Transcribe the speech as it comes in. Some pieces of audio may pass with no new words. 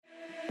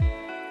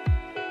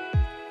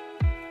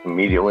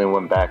immediately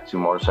went back to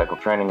motorcycle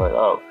training. Like,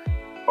 oh,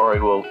 all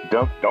right, well,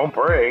 don't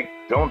brake,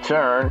 don't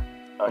turn.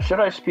 Should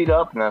I speed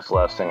up? And that's the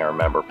last thing I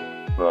remember.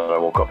 I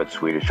woke up at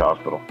Swedish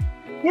Hospital.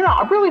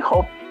 I really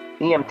hope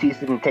EMTs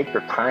didn't take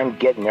their time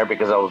getting there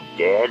because I was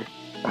dead.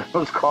 I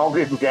was called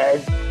in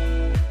dead.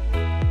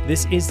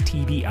 This is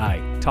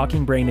TBI,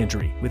 Talking Brain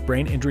Injury, with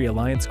Brain Injury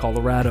Alliance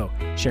Colorado,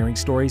 sharing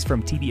stories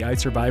from TBI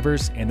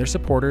survivors and their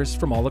supporters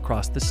from all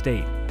across the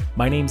state.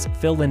 My name's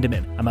Phil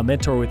Lindeman. I'm a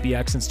mentor with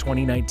BIAC since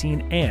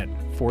 2019 and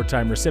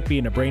four-time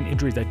recipient of brain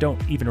injuries I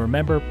don't even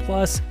remember,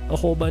 plus a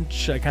whole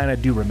bunch I kind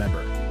of do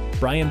remember.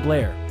 Brian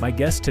Blair, my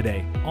guest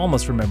today,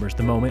 almost remembers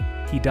the moment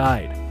he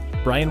died.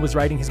 Brian was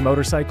riding his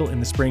motorcycle in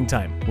the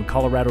springtime when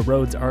Colorado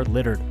roads are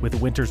littered with a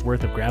winter's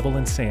worth of gravel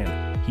and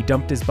sand. He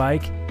dumped his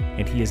bike,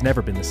 and he has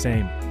never been the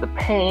same. The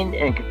pain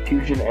and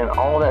confusion and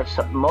all that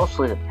stuff,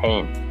 mostly the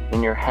pain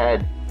in your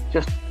head,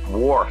 just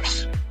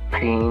dwarfs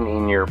pain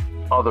in your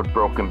other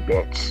broken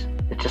bits.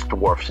 It just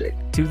dwarfs it.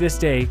 To this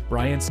day,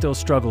 Brian still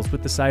struggles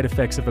with the side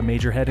effects of a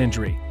major head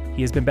injury.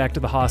 He has been back to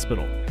the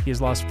hospital. He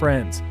has lost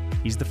friends.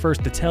 He's the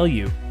first to tell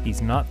you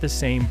he's not the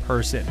same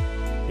person,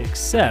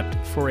 except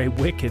for a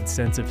wicked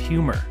sense of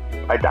humor.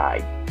 I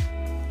died.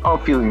 I'm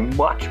feeling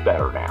much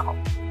better now.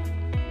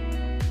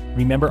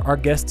 Remember, our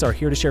guests are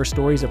here to share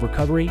stories of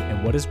recovery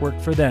and what has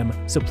worked for them,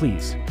 so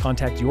please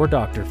contact your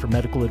doctor for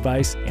medical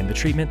advice and the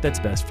treatment that's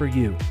best for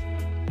you.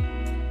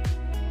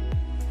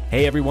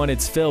 Hey everyone,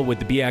 it's Phil with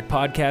the BIAC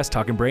podcast,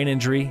 Talking Brain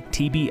Injury,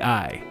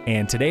 TBI.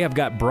 And today I've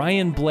got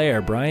Brian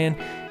Blair. Brian,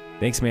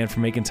 thanks man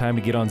for making time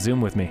to get on Zoom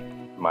with me.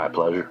 My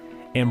pleasure.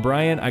 And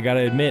Brian, I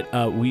gotta admit,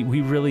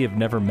 we really have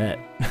never met.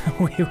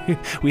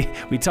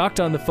 we talked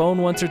on the phone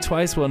once or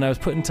twice when I was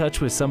put in touch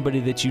with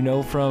somebody that you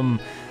know from,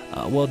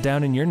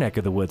 down in your neck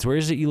of the woods. Where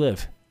is it you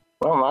live?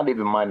 Well, not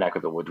even my neck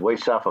of the woods, way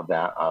south of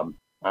that.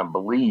 I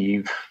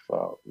believe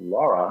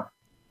Laura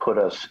put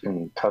us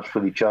in touch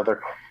with each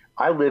other.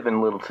 I live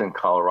in Littleton,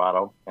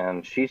 Colorado,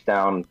 and she's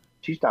down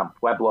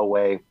Pueblo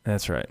way.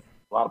 That's right.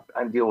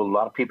 I deal with a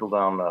lot of people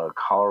down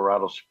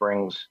Colorado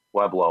Springs,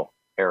 Pueblo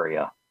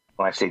area.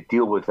 When I say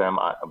deal with them,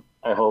 I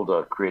hold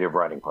a creative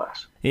writing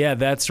class. Yeah,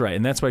 that's right.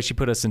 And that's why she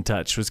put us in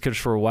touch. Was because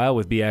for a while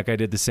with BIAC, I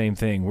did the same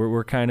thing.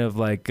 We're kind of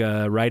like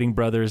writing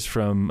brothers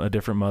from a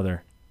different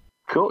mother.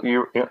 Cool.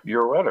 You're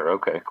a writer.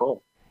 Okay,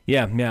 cool.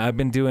 Yeah. I've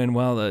been doing,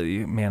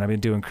 I've been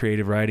doing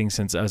creative writing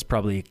since I was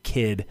probably a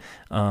kid.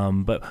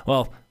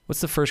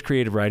 What's the first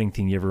creative writing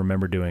thing you ever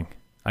remember doing?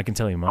 I can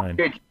tell you mine.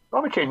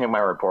 I'll be changing my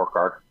report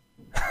card.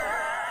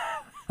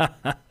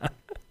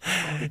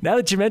 Now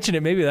that you mention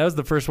it, maybe that was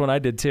the first one I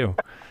did too.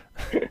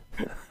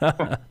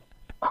 I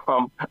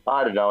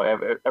don't know.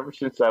 Ever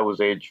since I was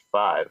age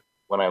 5,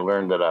 when I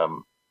learned that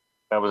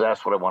I was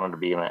asked what I wanted to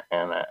be, and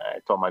I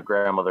told my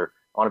grandmother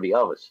I want to be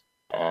Elvis.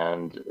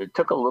 And it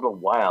took a little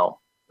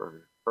while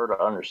for her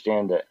to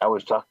understand that I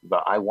was talking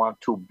about I want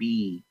to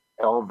be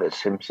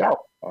Elvis himself.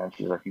 And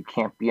she's like, you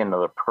can't be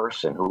another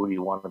person. Who do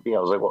you want to be? I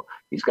was like, well,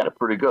 he's got it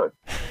pretty good.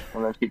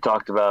 And then she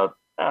talked about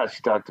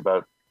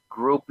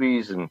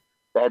groupies and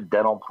bad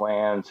dental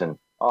plans and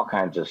all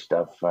kinds of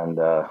stuff. And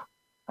I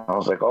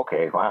was like,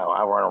 okay, wow,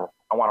 I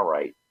want to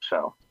write.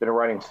 So I've been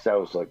writing since I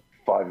was like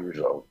 5 years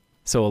old.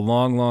 So a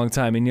long, long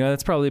time. And,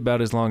 that's probably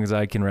about as long as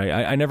I can write.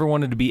 I never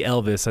wanted to be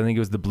Elvis. I think it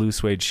was the blue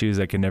suede shoes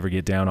I could never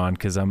get down on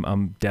because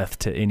I'm deaf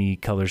to any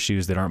color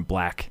shoes that aren't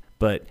black.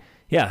 But,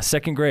 yeah,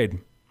 second grade.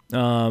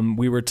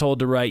 We were told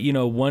to write,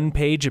 one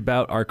page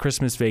about our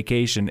Christmas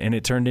vacation, and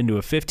it turned into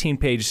a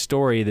 15-page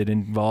story that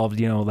involved,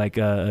 like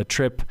a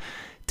trip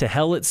to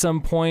hell at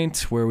some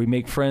point where we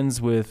make friends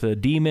with a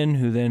demon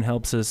who then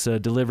helps us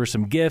deliver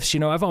some gifts.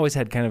 I've always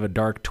had kind of a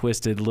dark,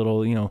 twisted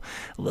little, a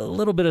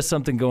little bit of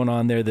something going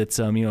on there that's,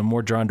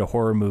 more drawn to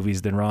horror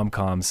movies than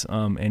rom-coms.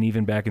 And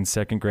even back in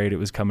second grade, it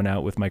was coming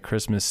out with my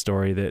Christmas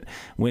story that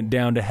went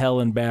down to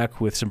hell and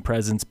back with some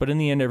presents. But in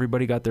the end,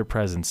 everybody got their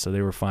presents, so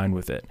they were fine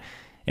with it.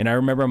 And I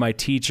remember my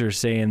teacher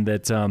saying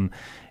that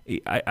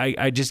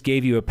I just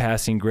gave you a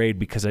passing grade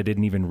because I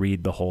didn't even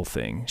read the whole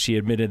thing. She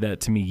admitted that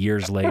to me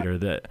years later,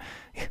 that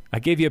I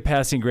gave you a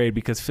passing grade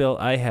because, Phil,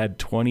 I had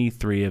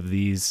 23 of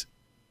these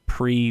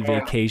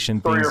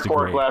pre-vacation things to grade. 3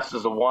 or 4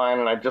 glasses of wine,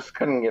 and I just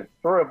couldn't get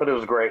through it, but it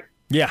was great.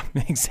 Yeah,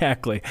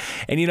 exactly.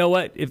 And you know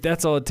what? If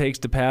that's all it takes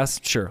to pass,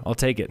 sure, I'll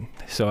take it.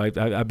 So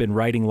I've been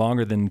writing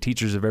longer than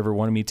teachers have ever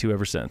wanted me to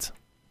ever since.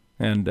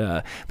 And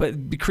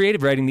but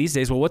creative writing these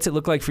days, well, what's it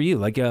look like for you?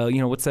 Like,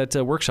 what's that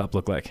workshop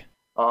look like?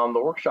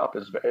 The workshop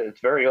it's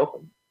very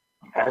open,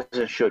 as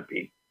it should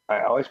be.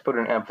 I always put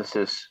an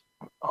emphasis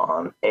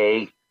on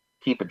A,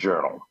 keep a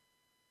journal,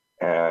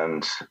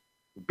 and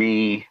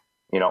B,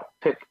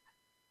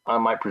 I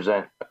might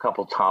present a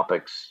couple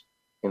topics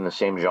in the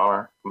same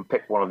genre and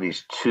pick one of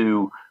these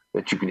 2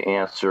 that you can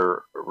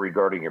answer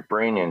regarding your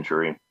brain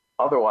injury.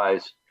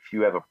 Otherwise, if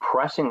you have a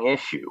pressing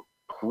issue,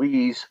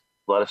 please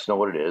let us know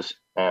what it is,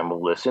 and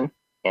we'll listen.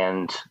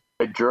 And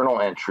a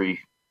journal entry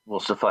will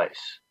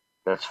suffice.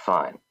 That's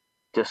fine.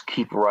 Just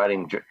keep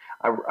writing.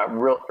 I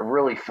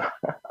really,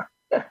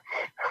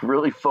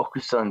 really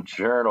focus on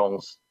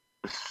journals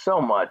so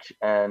much,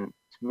 and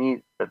to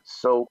me,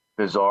 that's so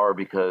bizarre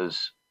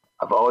because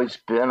I've always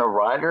been a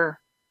writer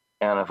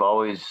and I've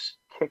always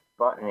kicked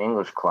butt in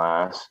English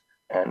class.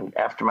 And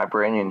after my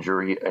brain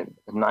injury,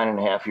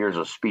 9.5 years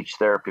of speech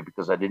therapy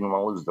because I didn't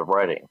want to lose the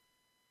writing.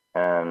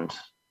 And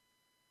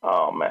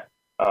oh man,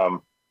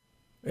 I'm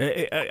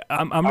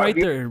right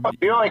there.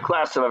 The only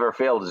class I've ever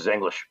failed is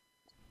English.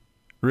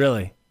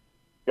 Really?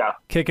 Yeah,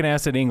 Kicking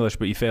ass at English,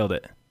 but you failed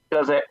it.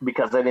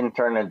 because I didn't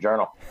turn in a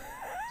journal.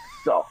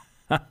 So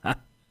I'm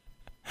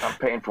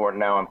paying for it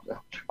now. I'm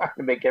trying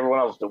to make everyone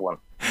else do one.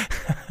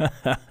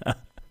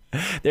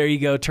 There you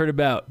go.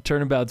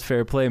 Turnabout's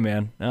fair play,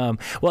 man.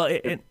 Well,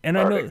 and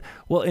I know,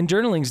 well, and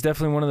journaling is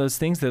definitely one of those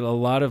things that a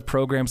lot of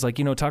programs, like,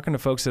 talking to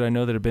folks that I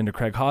know that have been to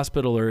Craig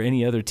Hospital or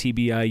any other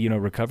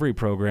TBI, recovery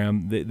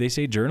program, they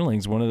say journaling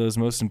is one of those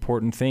most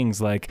important things.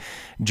 Like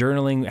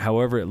journaling,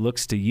 however it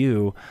looks to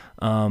you,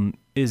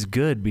 is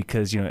good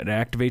because, it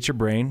activates your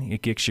brain,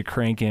 it gets you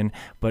cranking,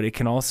 but it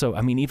can also,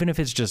 even if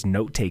it's just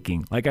note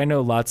taking, like I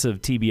know lots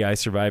of TBI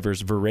survivors,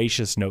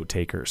 voracious note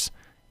takers.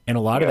 And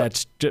a lot of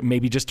that's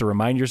maybe just to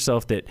remind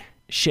yourself that,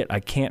 shit, I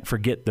can't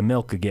forget the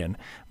milk again.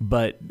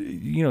 But,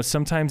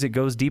 sometimes it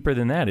goes deeper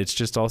than that. It's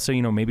just also,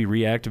 maybe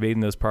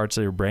reactivating those parts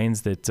of your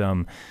brains that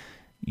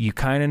you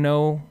kind of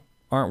know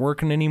aren't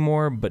working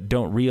anymore, but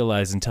don't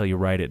realize until you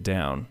write it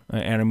down.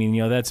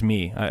 And that's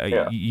me.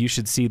 You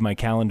should see my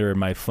calendar and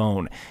my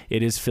phone.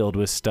 It is filled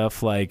with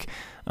stuff like,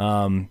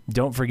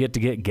 don't forget to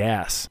get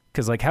gas.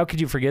 Because, how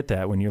could you forget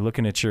that when you're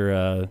looking at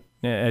your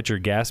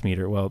gas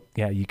meter? Well,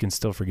 yeah, you can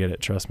still forget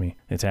it. Trust me,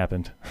 it's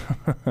happened.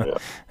 Yeah.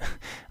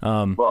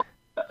 Well,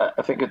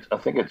 I think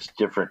it's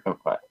different.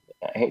 I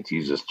hate to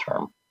use this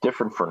term.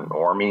 Different for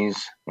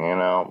normies,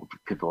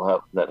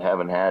 people that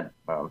haven't had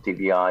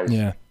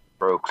TBIs,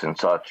 strokes, and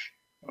such.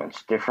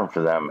 It's different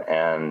for them,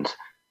 and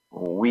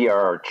we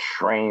are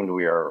trained.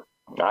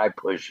 I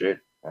push it,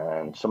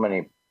 and so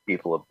many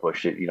people have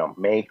pushed it.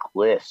 Make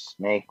lists,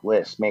 and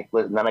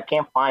then I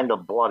can't find a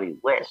bloody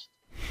list.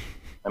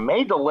 I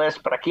made the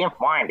list, but I can't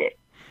find it.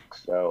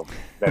 So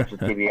that's a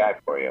TBI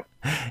for you.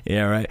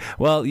 Yeah, right.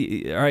 Well,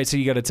 all right. So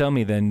you got to tell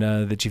me then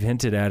that you've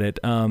hinted at it.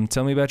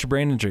 Tell me about your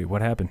brain injury.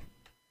 What happened?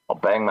 I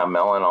banged my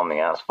melon on the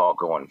asphalt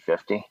going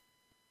 50.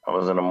 I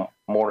was in a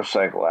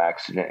motorcycle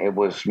accident.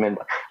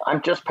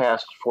 I'm just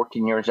past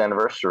 14 years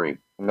anniversary.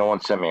 No one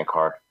sent me a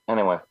card.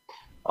 Anyway.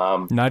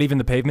 Not even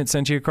the pavement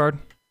sent you a card?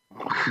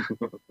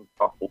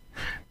 No.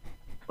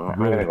 I'm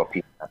going to go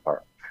pee that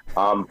part.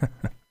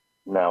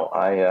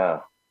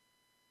 No,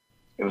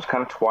 it was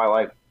kind of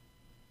twilight.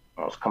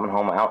 I was coming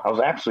home. I was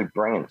actually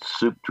bringing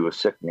soup to a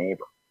sick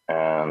neighbor,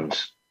 and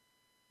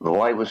the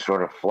light was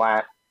sort of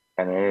flat,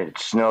 and it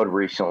snowed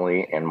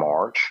recently in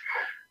March.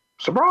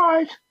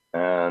 Surprise!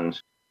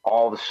 And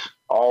all the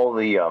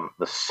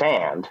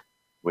sand,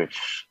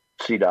 which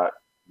CDOT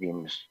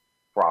deems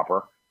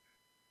proper,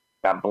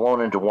 got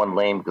blown into one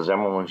lane because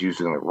everyone was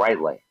using the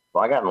right lane.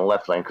 Well, I got in the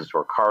left lane because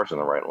there were cars in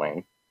the right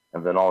lane,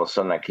 and then all of a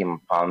sudden I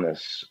came upon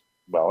this.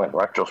 Well, in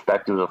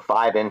retrospect, it was a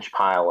 5-inch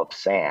pile of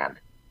sand,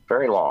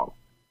 very long,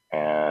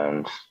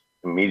 and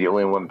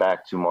immediately went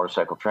back to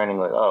motorcycle training.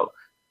 Like, oh,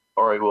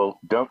 all right, well,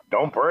 don't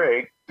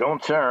brake,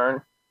 don't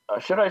turn.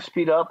 Should I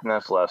speed up? And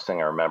that's the last thing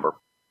I remember.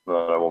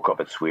 I woke up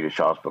at Swedish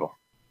Hospital.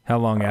 How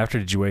long after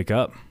did you wake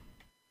up?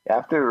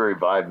 After they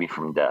revived me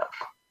from death,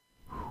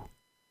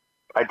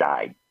 I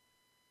died.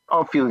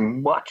 I'm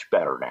feeling much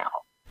better now.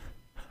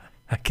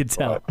 I could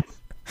tell.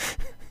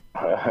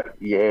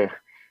 Yeah.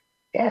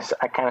 Yes,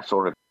 I kind of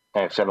sort of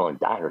accidentally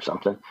died or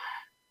something.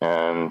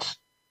 And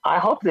I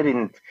hope they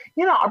didn't,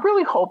 I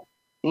really hope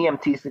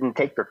EMTs didn't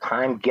take their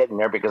time getting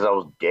there because I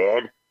was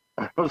dead.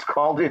 I was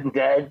called in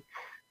dead.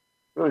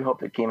 Really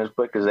hope they came as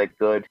quick as they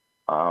could.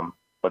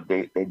 But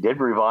they did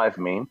revive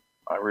me.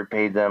 I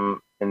repaid them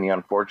in the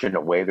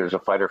unfortunate way. There's a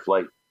fight or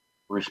flight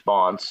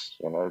response.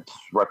 It's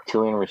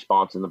reptilian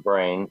response in the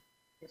brain.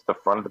 It's the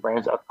front of the brain.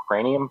 Is that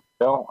cranium,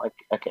 Bill?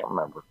 I can't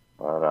remember.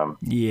 But,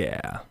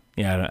 yeah.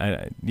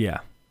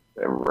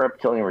 A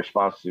reptilian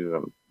response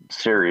to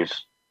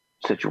serious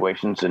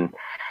situations. And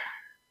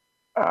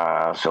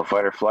so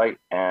fight or flight.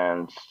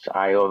 And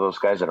I owe those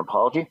guys an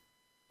apology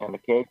and the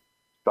cake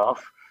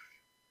stuff.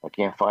 I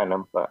can't find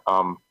them. But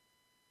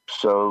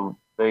so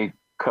they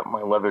cut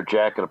my leather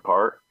jacket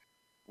apart,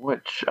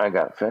 which I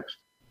got fixed.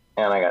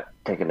 And I got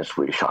taken to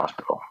Swedish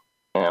Hospital.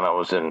 And I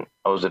was in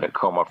a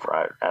coma for,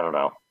 I don't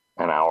know,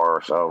 an hour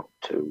or so,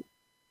 two,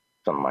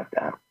 something like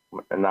that.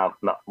 And not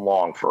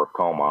long for a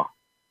coma.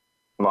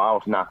 Well, I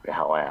was knocked the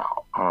hell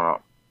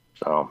out.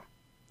 So.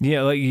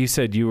 Yeah, like you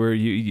said, you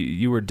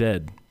were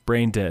dead,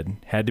 brain dead,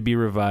 had to be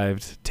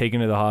revived,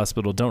 taken to the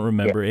hospital. Don't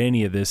remember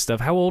any of this stuff.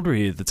 How old were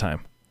you at the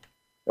time?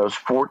 That was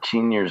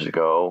 14 years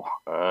ago.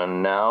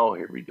 And now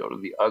here we go to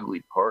the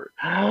ugly part.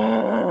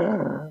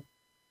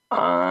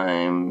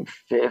 I'm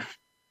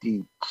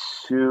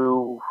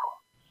 52.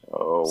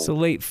 So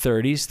late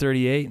 30s,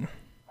 38? It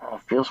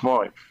feels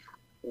more like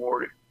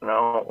 40.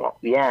 No, well,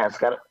 yeah, it's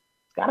got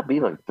to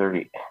be like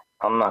 30.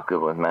 I'm not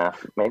good with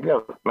math. Maybe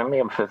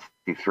I'm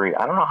 53.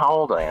 I don't know how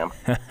old I am.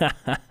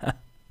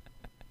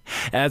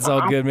 That's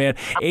all good, man.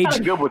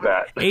 I'm good with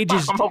that.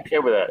 I'm okay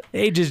with that.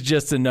 Age is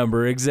just a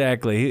number,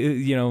 exactly.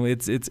 You know,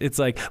 it's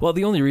like, well,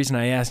 the only reason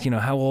I asked, you know,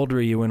 how old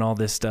were you when all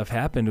this stuff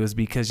happened was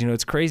because, you know,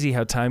 it's crazy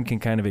how time can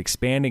kind of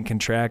expand and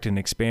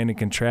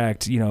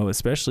contract, you know,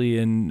 especially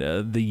in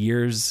the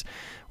years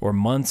or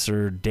months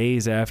or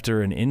days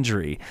after an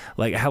injury.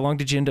 Like, how long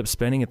did you end up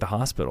spending at the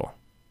hospital?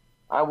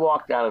 I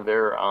walked out of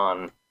there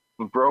on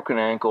broken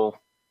ankle,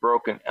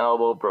 broken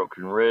elbow,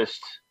 broken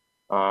wrist.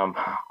 I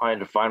had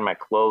to find my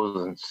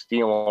clothes and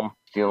steal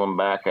them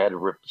back. I had to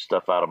rip the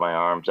stuff out of my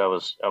arms. I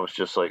was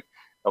just like,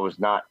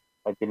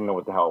 I didn't know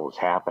what the hell was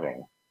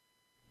happening.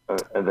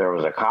 There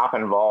was a cop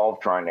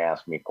involved trying to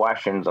ask me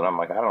questions, and I'm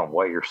like, I don't know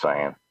what you're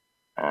saying.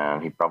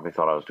 And he probably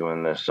thought I was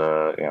doing this,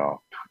 you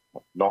know,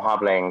 no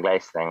habla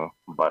inglés thing,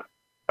 but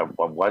I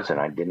wasn't.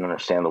 I didn't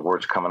understand the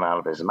words coming out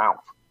of his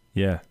mouth.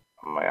 Yeah.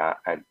 I'm like,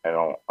 I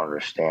don't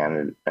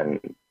understand.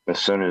 And as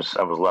soon as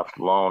I was left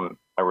alone,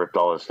 I ripped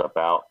all this stuff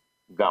out,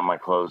 got my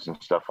clothes and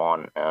stuff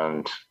on,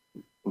 and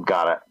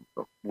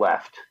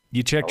left.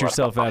 You checked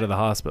yourself out of the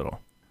hospital.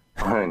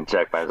 I didn't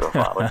check myself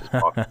out.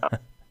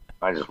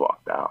 I just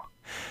walked out.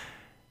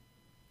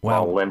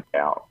 Wow. I limped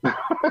out.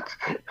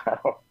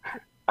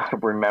 I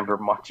don't remember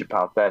much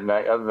about that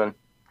night other than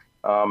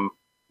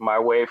my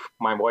wife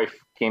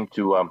came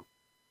to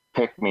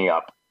pick me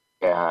up,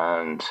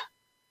 and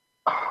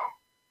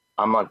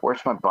I'm like,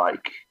 where's my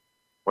bike?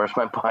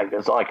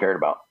 That's all I cared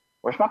about.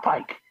 Where's my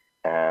bike?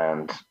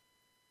 And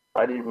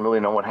I didn't really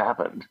know what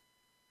happened.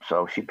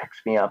 So she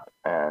picks me up,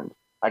 and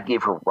I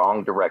gave her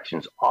wrong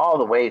directions all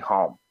the way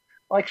home.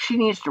 Like, she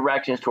needs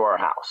directions to our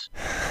house.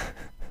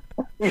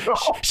 You know?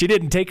 She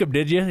didn't take them,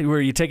 did you? Were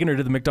you taking her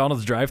to the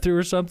McDonald's drive-thru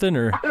or something?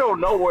 Or I don't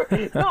know where.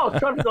 No, I was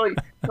trying to go.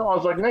 No, I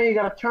was like, no, you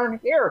got to turn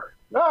here.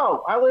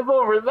 No, I live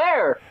over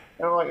there.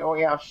 And I'm like, oh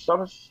yeah,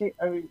 so she.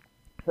 I mean,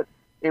 but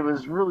it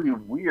was really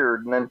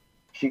weird. And then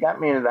she got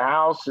me into the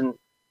house, and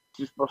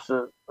she's supposed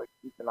to like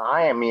keep an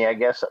eye on me. I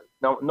guess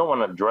no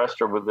one addressed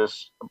her with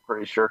this. I'm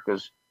pretty sure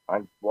because I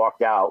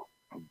walked out.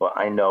 But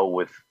I know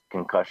with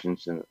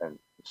concussions and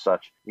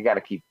such, you got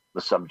to keep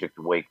the subject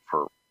awake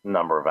for a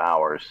number of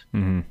hours.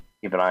 Mm-hmm.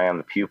 Keep an eye on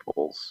the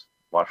pupils,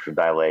 watch for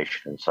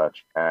dilation and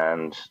such.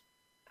 And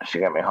she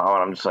got me home,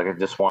 and I'm just like, I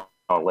just want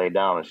to lay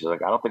down. And she's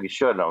like, I don't think you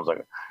should. And I was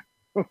like,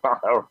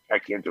 I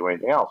can't do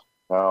anything else.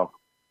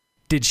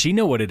 Did she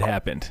know what had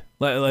happened?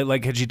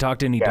 Like had she talked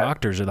to any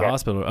doctors or the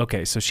hospital?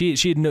 Okay, so she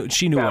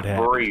knew what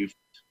happened. Briefed.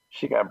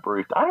 She got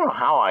briefed. I don't know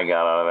how I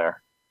got out of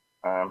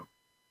there,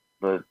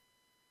 but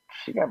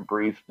she got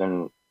briefed,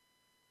 and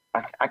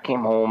I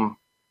came home,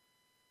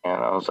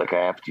 and I was like,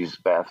 I have to use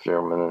the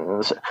bathroom,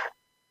 and then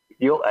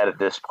you'll edit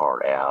this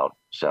part out.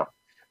 So I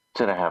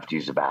said I have to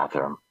use the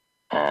bathroom,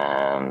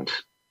 and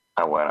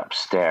I went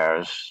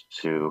upstairs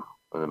to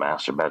the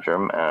master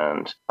bedroom,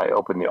 and I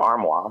opened the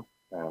armoire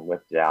and I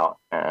whipped it out,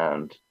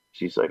 and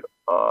she's like,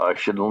 I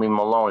shouldn't leave him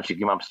alone. She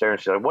came upstairs,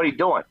 and she's like, what are you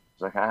doing?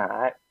 She's like,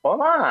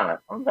 hold on,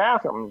 I'm in the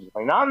bathroom. She's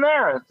like, not in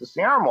there, it's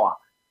the armoire.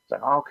 It's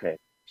like, okay.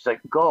 She's like,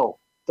 go.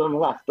 It's on the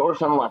left.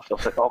 Door's on the left. I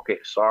was like, okay,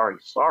 sorry.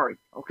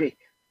 Okay.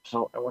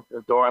 So I went to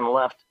the door on the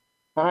left,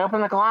 and I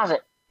opened the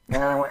closet.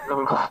 And I went to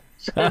the closet.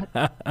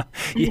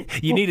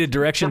 you needed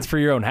directions for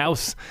your own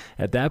house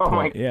at that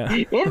point. Yeah.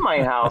 In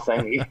my house, I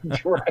need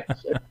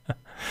directions.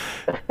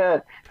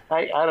 I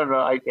don't know.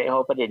 I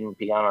hope I didn't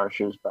pee on our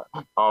shoes, but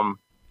then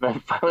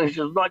finally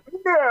she was like,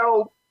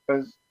 no,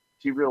 because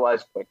she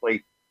realized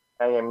quickly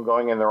I am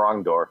going in the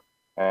wrong door,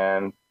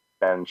 and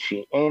then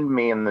she aimed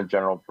me in the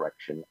general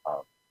direction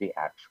of the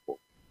actual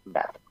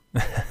bathroom.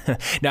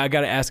 Now I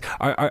got to ask: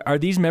 Are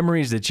these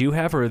memories that you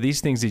have, or are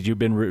these things that you've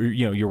been,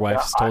 your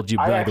wife's told you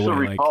by the way? I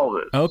recall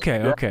this.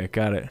 Okay,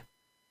 got it.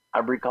 I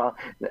recall,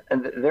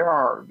 and there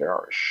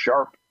are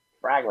sharp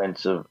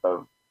fragments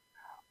of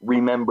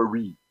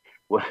remembery,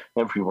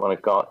 whatever you want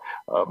to call it,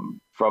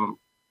 from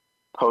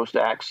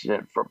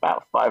post-accident for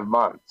about 5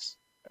 months,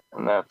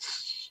 and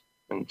that's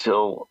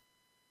until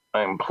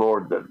I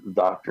implored the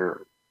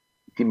doctor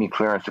give me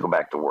clearance to go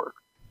back to work.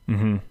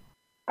 Mm-hmm.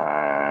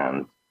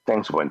 And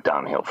things went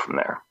downhill from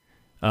there.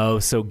 Oh,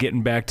 so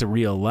getting back to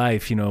real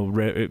life,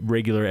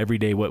 regular,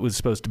 everyday, what was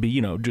supposed to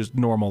be, just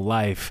normal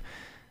life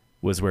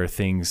was where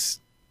things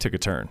took a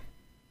turn.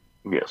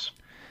 Yes.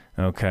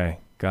 Okay.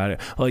 Got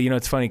it. Well,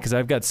 it's funny because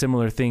I've got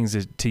similar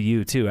things to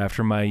you too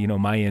after my,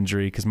 my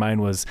injury, because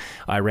mine was,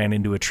 I ran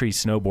into a tree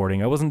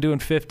snowboarding. I wasn't doing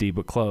 50,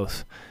 but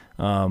close.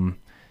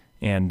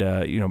 And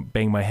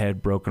banged my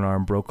head, broken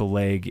arm, broke a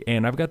leg.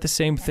 And I've got the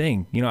same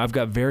thing. I've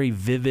got very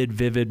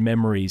vivid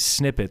memories,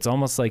 snippets,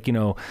 almost like,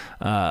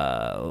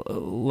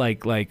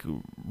 like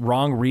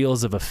wrong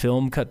reels of a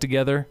film cut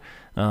together.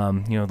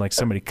 Like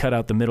somebody cut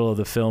out the middle of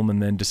the film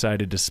and then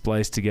decided to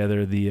splice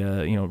together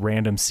the,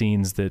 random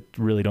scenes that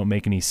really don't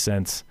make any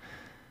sense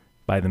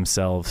by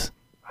themselves.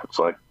 It's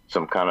like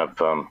some kind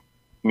of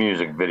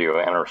music video,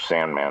 Enter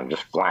Sandman,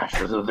 just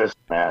flashes of this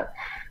and that.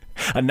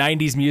 A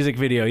 90s music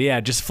video,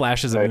 yeah, just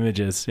flashes of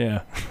images,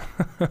 yeah.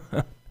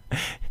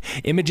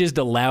 Images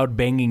to loud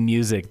banging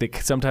music that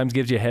sometimes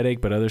gives you a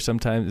headache, but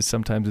sometimes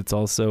it's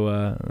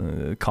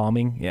also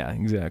calming. Yeah,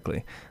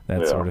 exactly.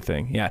 That sort of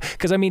thing. Yeah,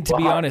 because I mean, to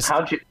be honest,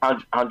 how'd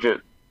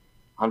you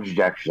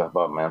jack yourself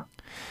up, man?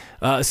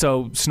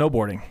 So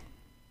snowboarding.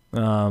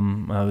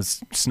 I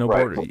was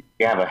snowboarding. Right.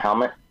 You have a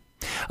helmet?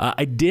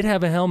 I did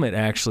have a helmet,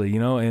 actually,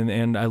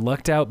 and I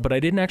lucked out, but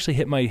I didn't actually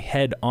hit my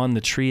head on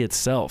the tree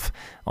itself.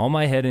 All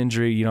my head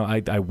injury,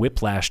 I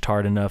whiplashed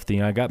hard enough that,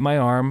 I got my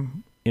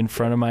arm in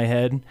front of my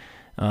head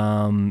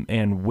and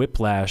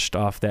whiplashed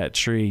off that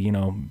tree,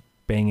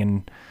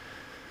 banging,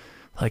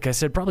 like I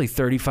said, probably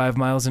 35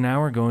 miles an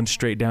hour going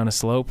straight down a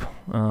slope.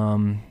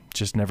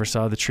 Just never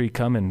saw the tree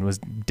coming, was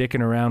dicking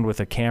around with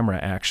a camera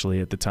actually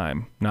at the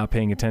time, not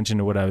paying attention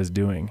to what I was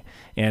doing.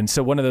 And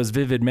so one of those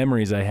vivid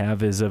memories I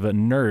have is of a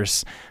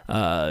nurse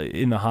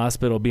in the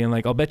hospital being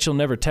like, I'll bet you'll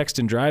never text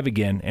and drive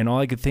again. And all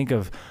I could think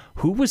of,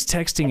 who was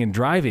texting and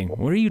driving?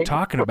 What are you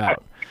talking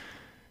about?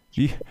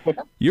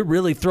 You're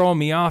really throwing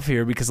me off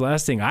here, because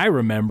last thing I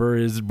remember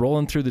is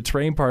rolling through the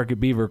terrain park at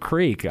Beaver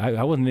Creek.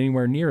 I wasn't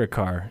anywhere near a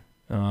car.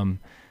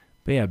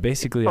 But yeah,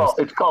 basically,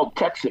 it's called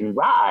text and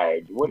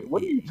ride.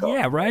 What are you talking?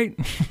 Yeah, right.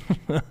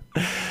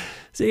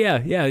 So yeah.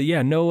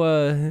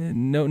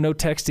 No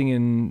texting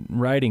and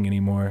riding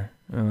anymore.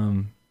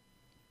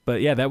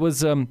 But yeah, that was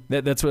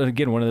that's what,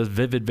 again, one of those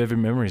vivid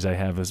memories I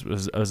have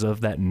was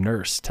of that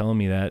nurse telling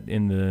me that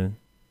in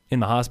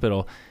the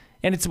hospital.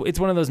 And it's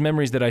one of those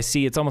memories that I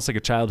see. It's almost like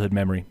a childhood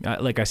memory.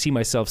 I see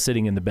myself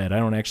sitting in the bed. I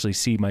don't actually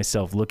see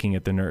myself looking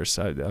at the nurse.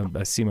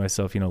 I see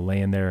myself,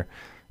 laying there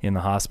in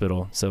the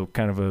hospital. So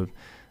kind of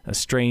a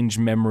strange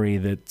memory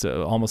that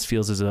almost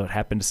feels as though it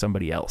happened to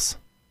somebody else.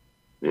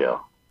 Yeah.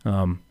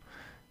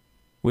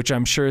 Which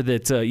I'm sure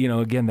that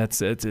again,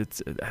 it's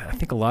I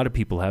think a lot of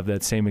people have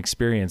that same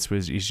experience.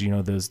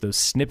 Those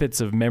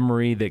snippets of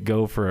memory that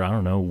go for, I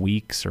don't know,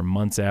 weeks or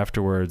months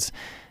afterwards.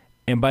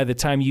 And by the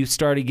time you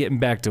started getting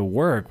back to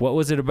work, what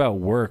was it about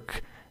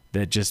work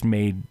that just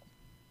made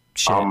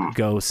shit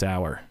go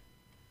sour?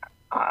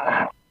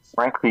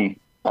 Frankly,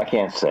 I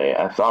can't say.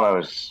 I thought I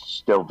was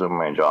still doing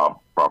my job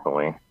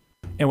properly.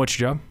 And what's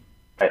your job?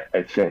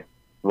 I'd say,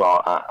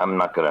 well, I'm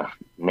not going to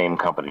name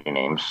company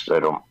names. I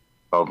don't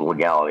know the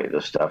legality of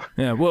this stuff.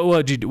 Yeah.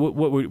 What did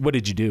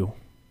you do?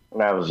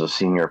 I was a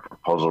senior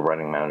proposal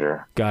writing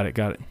manager. Got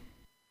it.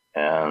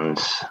 And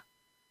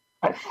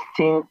I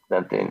think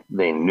that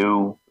they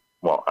knew.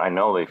 Well, I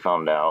know they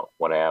found out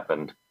what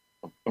happened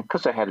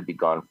because I had to be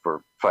gone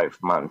for 5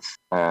 months.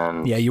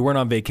 And yeah, you weren't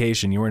on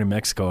vacation. You weren't in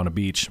Mexico on a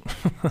beach.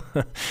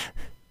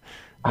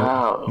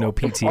 No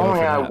PTO. If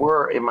only I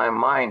were in my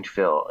mind,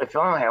 Phil. If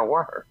only I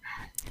were.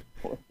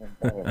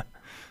 And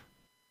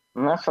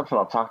that's something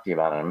I'll talk to you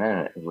about in a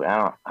minute.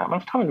 How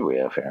much time do we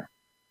have here?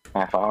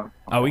 Half hour?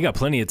 Oh, we got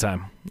plenty of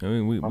time. I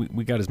mean,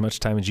 we got as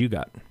much time as you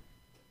got.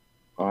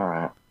 All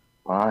right.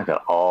 Well, I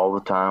got all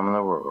the time in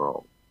the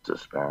world to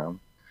spare.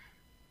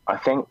 I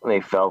think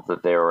they felt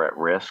that they were at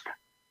risk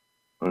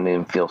and they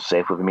didn't feel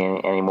safe with me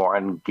anymore. I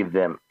didn't give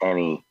them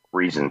any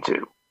reason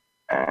to.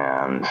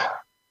 And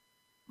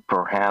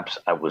perhaps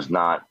I was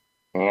not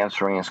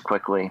answering as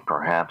quickly.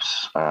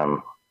 Perhaps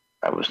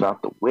I was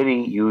not the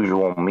witty,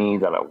 usual me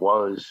that I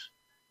was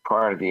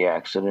prior to the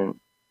accident.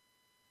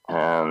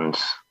 And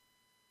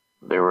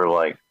they were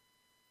like,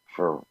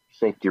 for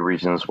safety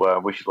reasons,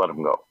 well, we should let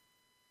him go.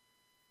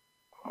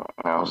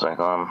 And I was like,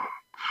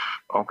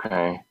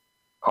 okay,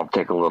 I'll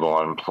take a little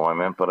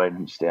unemployment, but I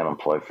didn't stay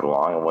unemployed for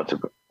long. I went to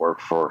work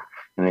for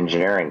an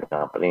engineering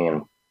company,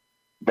 and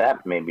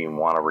that made me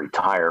want to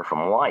retire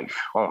from life.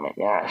 Oh my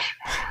gosh.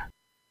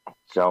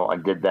 So I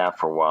did that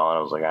for a while, and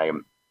I was like,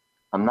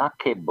 I'm not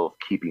capable of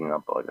keeping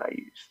up like I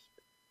used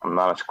to. I'm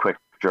not as quick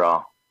to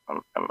draw. I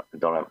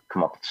don't have to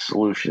come up with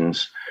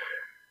solutions.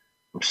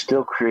 I'm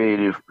still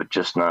creative, but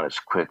just not as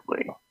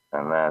quickly.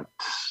 And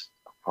that's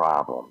a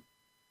problem.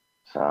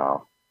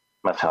 So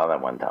that's how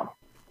that went down.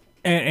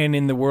 And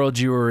in the world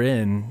you were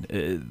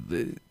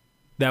in,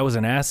 that was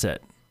an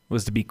asset,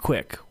 was to be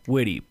quick,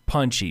 witty,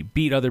 punchy,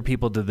 beat other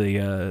people to the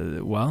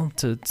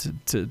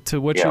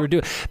to what you were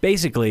doing.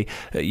 Basically,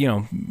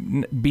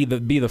 be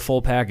the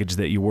full package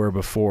that you were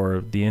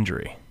before the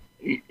injury.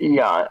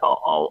 Yeah,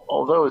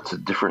 although it's a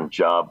different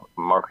job,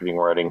 marketing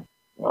writing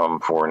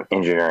for an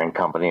engineering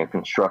company, a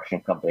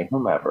construction company,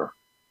 whomever,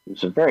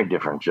 it's a very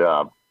different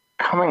job.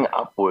 Coming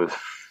up with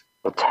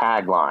a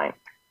tagline,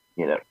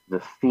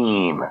 the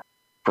theme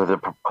for the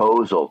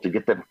proposal to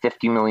get them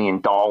 $50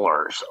 million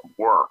of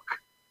work,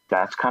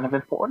 that's kind of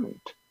important.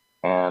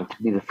 And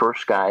to be the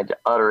first guy to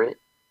utter it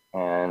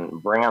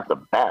and bring out the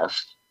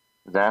best,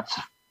 that's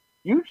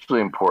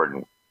hugely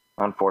important.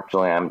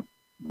 Unfortunately, I'm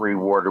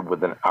rewarded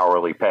with an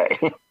hourly pay.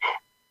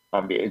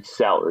 I mean, it's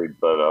salaried,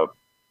 but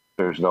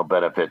there's no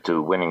benefit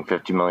to winning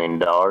 $50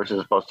 million as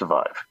opposed to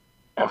 5.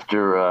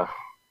 After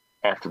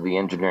the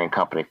engineering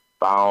company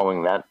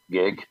following that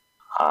gig,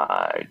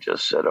 I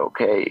just said,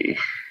 okay,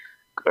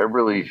 I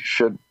really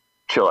should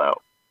chill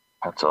out.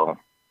 That's all.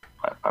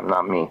 I'm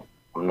not me.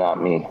 And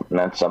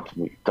that's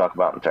something we talk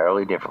about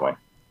entirely differently.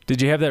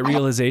 Did you have that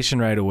realization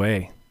right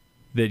away?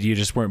 that you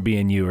just weren't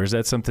being you, or is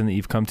that something that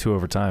you've come to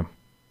over time?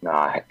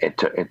 Nah, it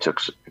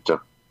took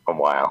a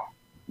while.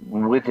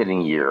 Within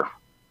a year.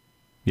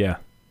 Yeah.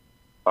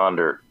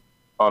 Under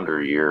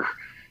a year.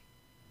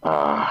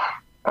 I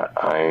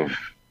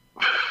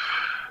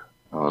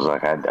was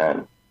like,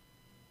 I'm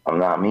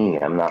not me.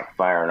 I'm not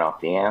firing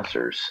off the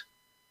answers.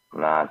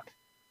 I'm not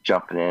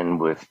jumping in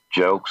with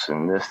jokes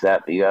and this,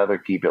 that, the other.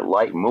 Keep it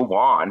light, move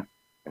on.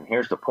 And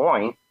here's the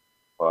point.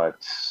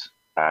 But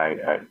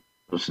I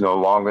was no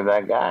longer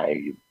that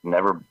guy.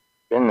 Never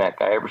been that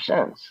guy ever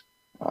since.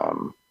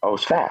 I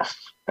was fast,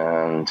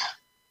 and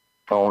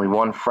only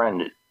one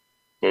friend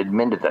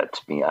admitted that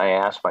to me. I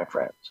asked my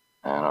friends,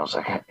 and I was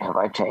like, have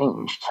I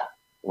changed?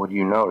 What do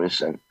you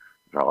notice? And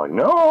they're all like,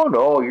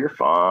 no, you're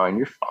fine.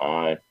 You're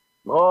fine.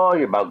 Oh,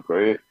 you're about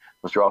great.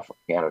 Let's draw from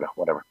Canada,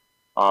 whatever.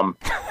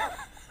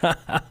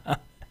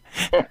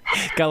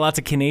 Got lots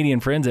of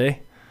Canadian friends, eh?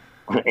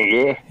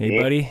 Yeah. Hey,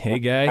 buddy. Hey,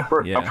 guy.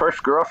 My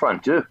first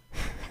girlfriend, too.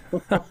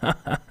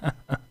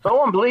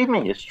 Someone believe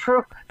me. It's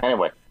true.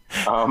 Anyway.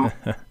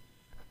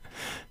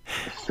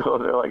 So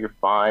they're like, you're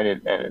fine.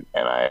 And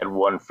I had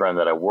one friend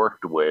that I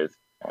worked with,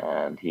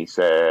 and he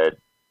said,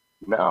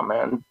 no,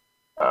 man,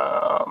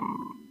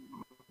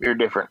 you're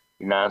different.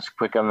 You're not as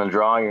quick on the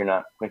draw. You're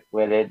not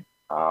quick-witted.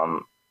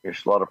 You're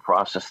slow to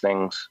process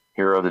things.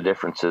 Here are the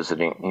differences.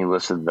 And he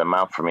listed them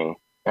out for me.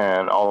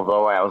 And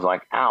although I was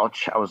like,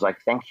 ouch, I was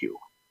like, thank you.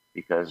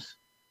 Because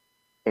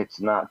it's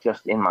not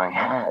just in my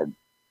head.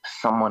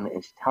 Someone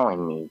is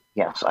telling me,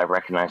 yes, I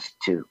recognize it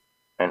too.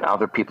 And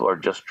other people are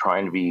just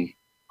trying to be,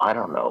 I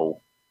don't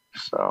know,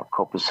 just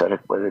copacetic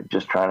with it,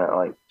 just trying to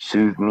like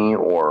soothe me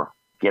or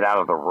get out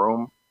of the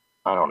room.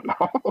 I don't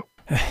know.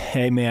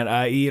 Hey man,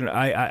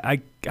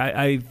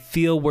 I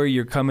feel where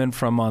you're coming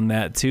from on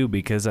that too,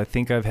 because I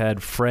think I've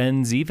had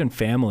friends, even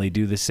family,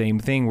 do the same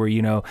thing where,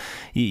 you know,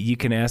 you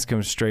can ask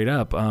them straight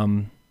up,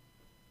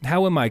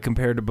 how am I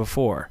compared to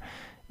before?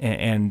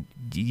 And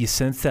you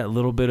sense that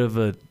little bit of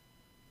a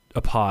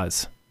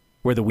pause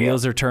where the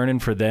wheels are turning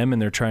for them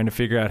and they're trying to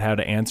figure out how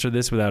to answer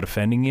this without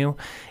offending you.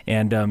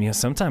 And, you know,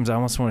 sometimes I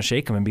almost want to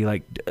shake them and be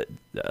like,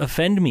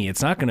 offend me.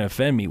 It's not going to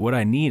offend me. What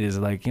I need is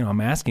like, you know,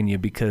 I'm asking you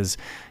because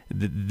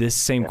this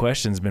same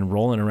question's been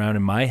rolling around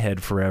in my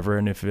head forever.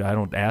 And if I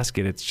don't ask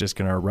it, it's just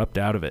going to erupt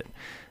out of it.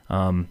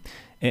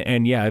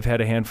 And yeah, I've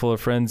had a handful of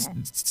friends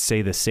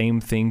say the same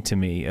thing to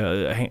me.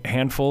 A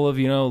handful of,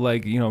 you know,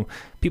 like, you know,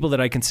 people that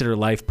I consider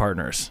life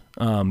partners.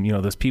 You know,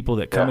 those people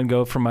that come and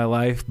go from my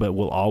life, but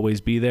will always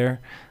be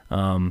there.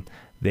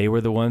 They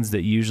were the ones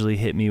that usually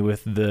hit me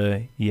with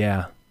the,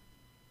 yeah,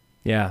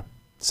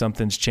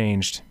 something's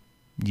changed.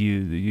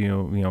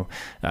 You know,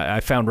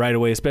 I found right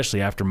away,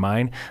 especially after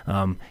mine.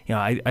 You know,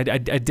 I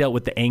dealt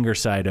with the anger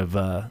side of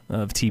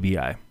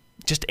TBI.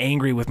 Just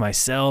angry with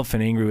myself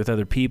and angry with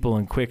other people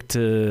and quick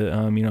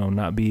to, you know,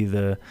 not be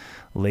the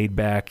laid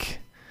back,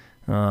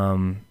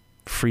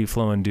 free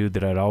flowing dude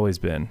that I'd always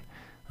been.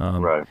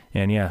 Right.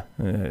 And yeah,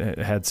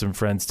 I had some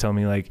friends tell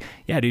me like,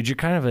 yeah, dude, you're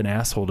kind of an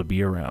asshole to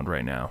be around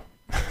right now.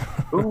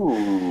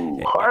 Ooh,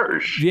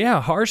 harsh.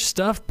 Yeah, harsh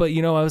stuff. But,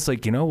 you know, I was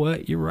like, you know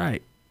what? You're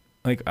right.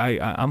 Like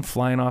I'm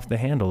flying off the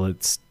handle.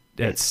 It's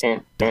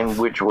in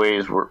which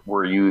ways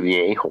were you the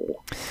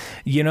a-hole?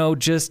 You know,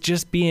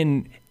 just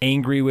being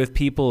angry with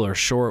people or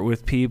short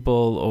with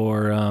people,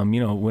 or you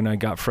know, when I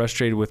got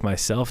frustrated with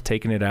myself,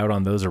 taking it out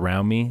on those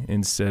around me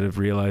instead of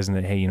realizing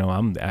that, hey, you know,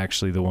 I'm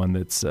actually the one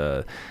that's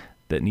that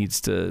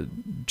needs to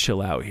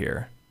chill out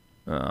here.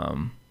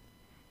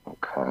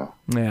 Okay.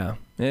 Yeah,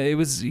 it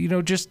was, you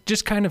know,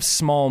 just kind of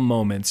small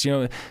moments, you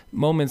know,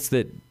 moments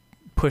that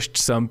pushed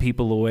some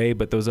people away,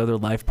 but those other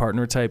life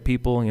partner type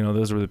people, you know,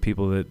 those were the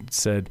people that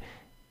said,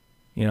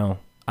 you know,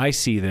 I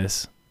see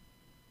this.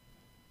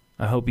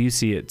 I hope you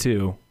see it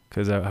too,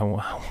 because I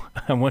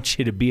want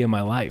you to be in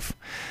my life.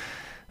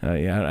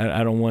 Yeah,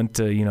 I don't want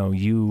you know,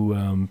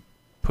 you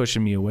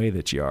pushing me away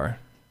that you are.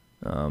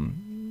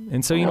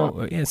 And so, you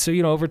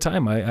know, over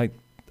time,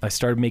 I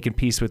started making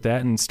peace with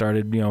that and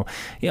started, you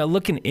know,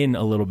 looking in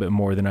a little bit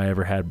more than I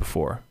ever had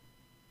before.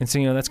 And so,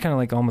 you know, that's kind of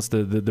like almost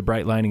the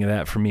bright lining of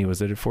that for me, was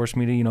that it forced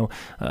me to, you know,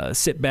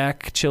 sit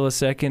back, chill a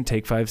second,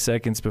 take 5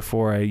 seconds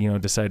before I, you know,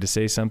 decide to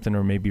say something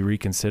or maybe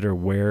reconsider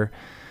where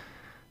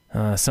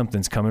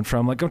something's coming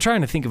from. Like, I'm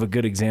trying to think of a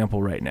good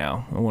example right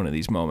now of one of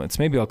these moments.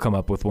 Maybe I'll come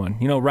up with one.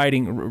 You know,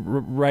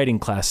 writing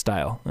class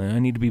style. I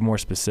need to be more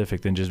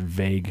specific than just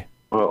vague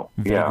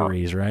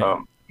vagaries, right?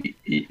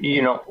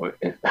 You know,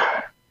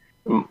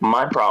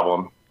 my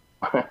problem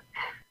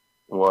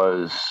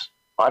was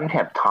I didn't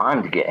have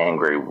time to get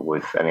angry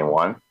with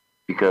anyone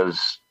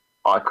because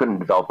I couldn't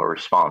develop a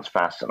response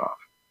fast enough.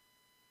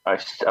 I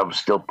was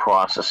still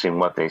processing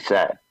what they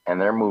said, and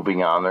they're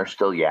moving on. They're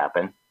still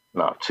yapping,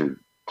 not to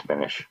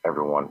diminish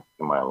everyone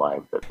in my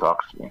life that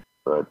talks to me,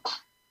 but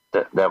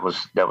that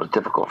was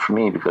difficult for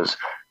me because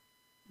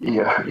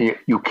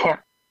you can't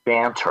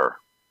banter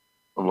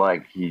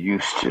like you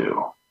used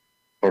to.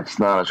 It's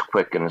not as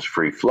quick and as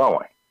free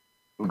flowing.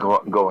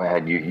 Go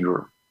ahead. You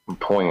were I'm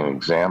pulling an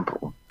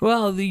example.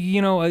 Well,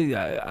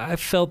 I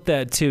felt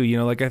that too.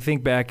 Like I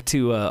think back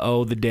to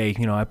the day.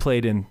 I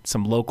played in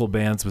some local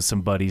bands with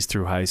some buddies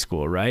through high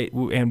school, right?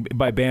 And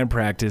by band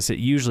practice, it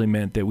usually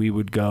meant that we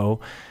would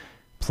go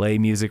play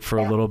music for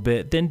a little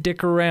bit, then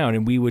dick around,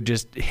 and we would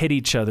just hit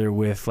each other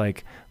with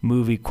like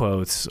movie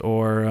quotes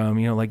or,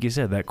 like you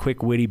said, that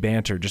quick witty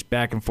banter, just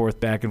back and forth,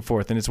 back and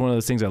forth. And it's one of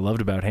those things I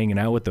loved about hanging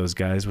out with those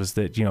guys was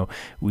that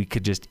we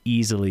could just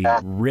easily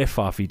riff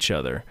off each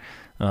other.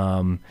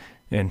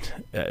 And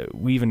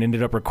we even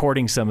ended up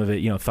recording some of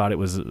it.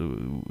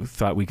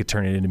 Thought we could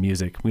turn it into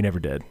music. We never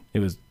did. It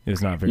was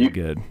not very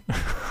good.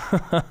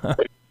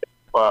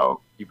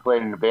 Well, you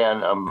played in a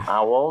band.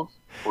 How old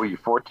were you?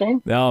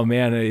 14? Oh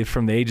man,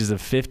 from the ages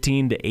of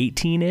 15 to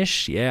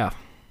 18-ish. Yeah.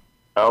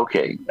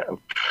 Okay,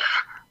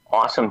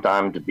 awesome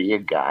time to be a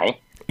guy.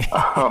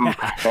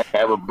 I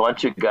have a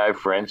bunch of guy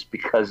friends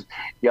because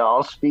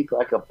y'all speak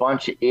like a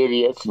bunch of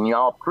idiots and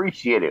y'all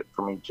appreciate it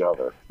from each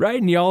other. Right,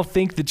 and y'all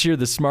think that you're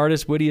the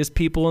smartest, wittiest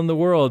people in the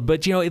world.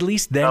 But, at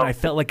least then I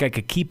felt like I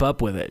could keep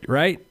up with it,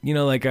 right?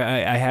 Like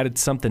I had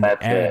something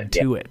to add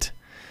to it.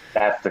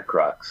 That's the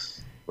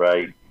crux,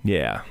 right?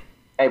 Yeah.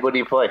 Hey, what do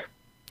you play?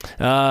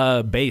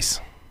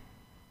 Bass.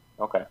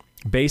 Okay.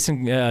 Bass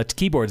and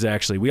keyboards,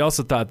 actually. We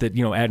also thought that,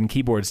 adding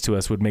keyboards to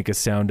us would make us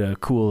sound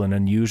cool and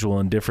unusual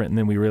and different. And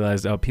then we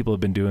realized, people have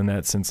been doing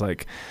that since,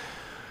 like,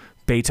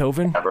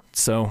 Beethoven. Ever.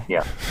 So.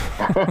 Yeah.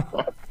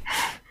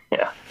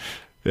 Yeah.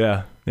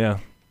 Yeah, yeah.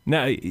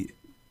 Now,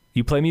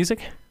 you play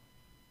music?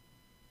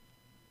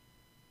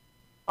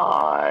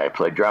 I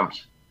play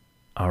drums.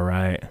 All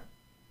right.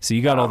 So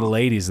you got all the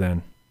ladies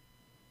then.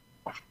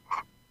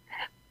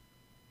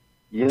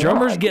 Yeah,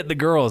 drummers get the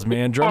girls,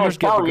 man. Drummers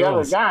get the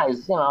girls. Other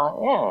guys,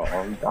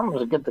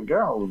 drummers get the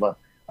girls, but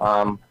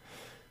and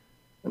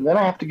then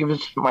I have to give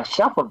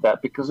myself a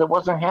bet because it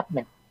wasn't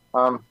happening.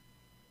 I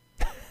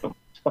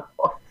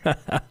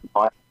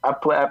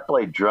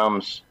played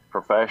drums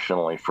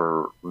professionally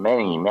for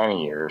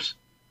many years,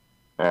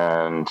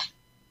 and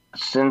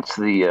since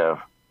the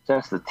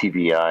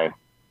TBI,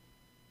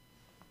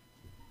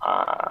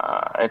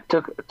 it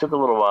took a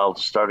little while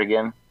to start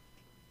again.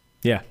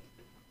 Yeah.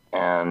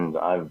 And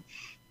I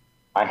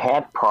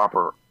had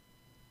proper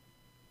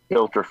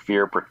filter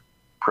fear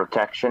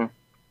protection,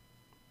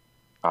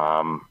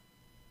 high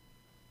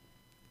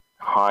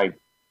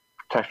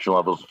protection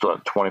levels,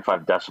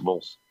 25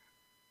 decibels,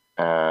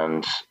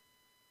 and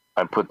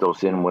I put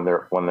those in when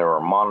there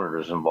are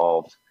monitors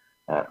involved.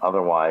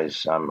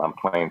 Otherwise, I'm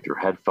playing through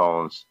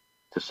headphones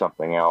to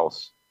something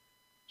else.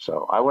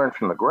 So I learned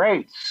from the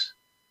greats,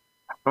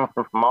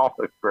 from all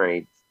the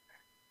greats,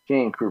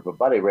 Gene Krupa,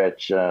 Buddy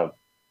Rich.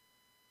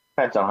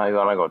 Depends on how you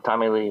want to go,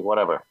 Tommy Lee,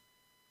 whatever.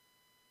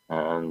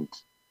 And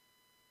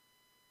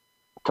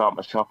taught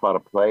myself how to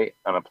play,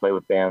 and I played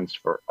with bands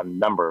for a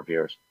number of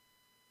years.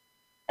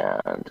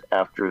 And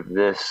after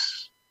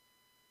this,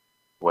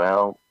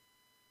 well,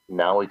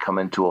 now we come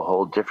into a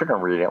whole different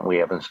arena we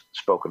haven't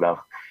spoken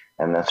of,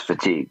 and that's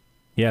fatigue.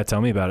 Yeah,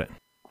 tell me about it.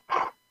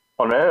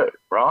 Oh no,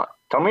 Ron,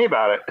 tell me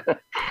about it.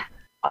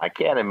 I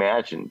can't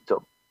imagine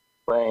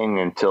playing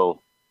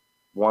until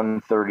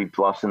 1:30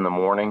 plus in the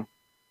morning,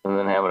 and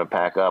then having to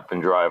pack up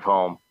and drive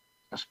home,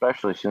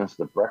 especially since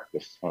the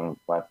breakfast ain't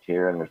left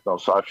here and there's no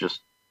sausages,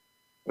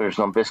 there's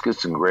no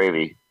biscuits and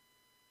gravy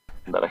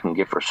that I can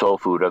get for soul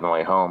food on the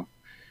way home.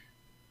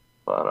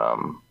 But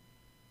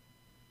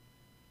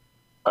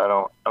I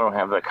don't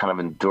have that kind of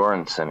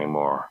endurance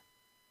anymore.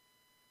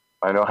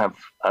 I don't have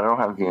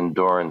the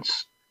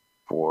endurance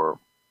for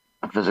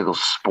physical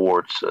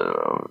sports,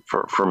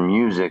 for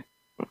music.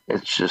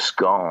 It's just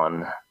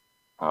gone.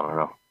 I don't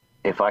know.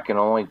 If I can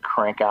only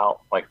crank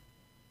out like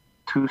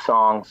 2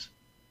 songs,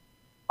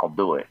 I'll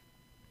do it.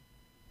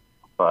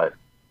 But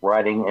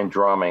writing and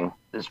drumming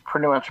is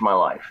pretty much my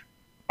life.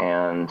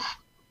 And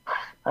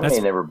I may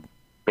never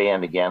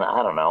band again.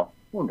 I don't know.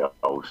 Who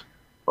knows?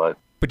 But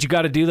you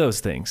got to do those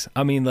things.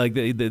 I mean, like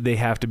they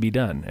have to be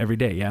done every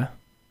day, yeah?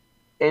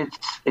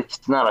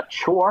 It's not a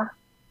chore.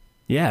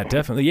 Yeah,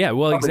 definitely. Yeah,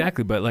 well,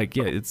 exactly. But like,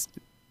 yeah, it's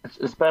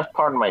the best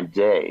part of my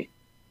day.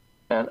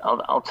 And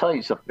I'll tell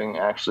you something,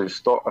 actually, a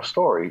short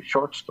story.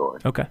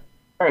 Okay.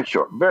 Very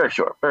short.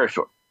 It's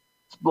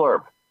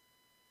blurb,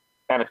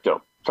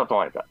 anecdote, something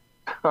like that.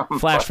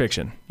 Flash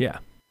fiction, yeah.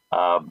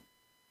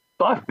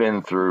 I've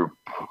been through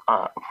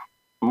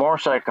more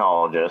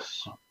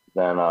psychologists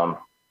than, I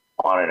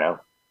don't know,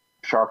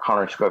 shark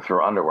hunters go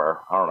through underwear.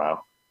 I don't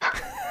know.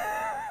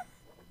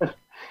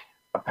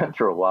 I've been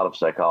through a lot of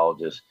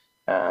psychologists,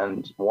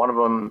 and one of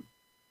them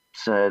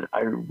said, I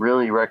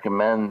really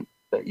recommend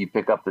that you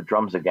pick up the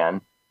drums again.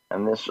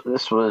 And this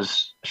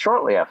was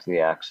shortly after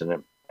the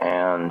accident.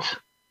 And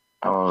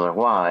I was like,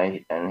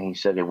 why? And he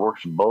said it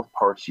works both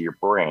parts of your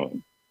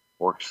brain.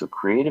 Works the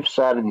creative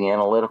side and the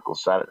analytical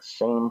side at the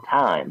same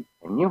time.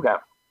 And you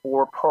got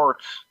 4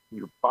 parts of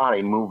your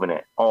body moving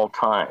at all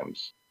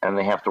times. And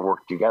they have to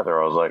work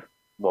together. I was like,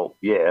 well,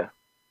 yeah.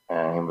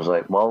 And he was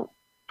like, well,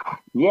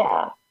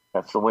 yeah,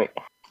 that's the way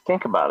to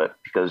think about it.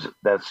 Because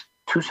that's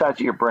 2 sides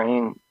of your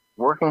brain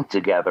working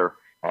together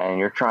and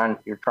you're trying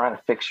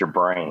to fix your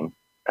brain.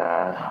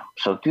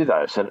 So do that.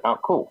 I said, oh,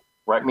 cool.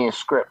 Write me a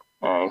script.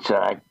 And he said,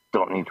 I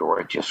don't need to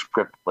write you a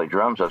script to play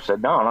drums. I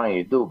said, no,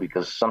 you do,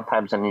 because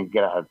sometimes I need to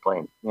get out of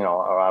playing,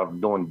 or out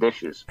of doing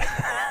dishes,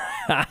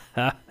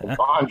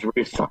 laundry,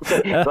 or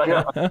something. But,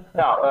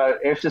 no,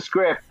 it's the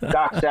script.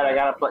 Doc said I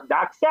gotta play.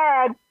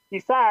 He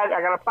said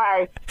I gotta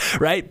play.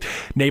 Right?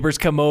 Neighbors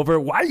come over.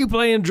 Why are you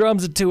playing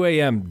drums at 2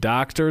 a.m.?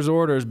 Doctor's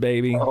orders,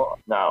 baby. Oh,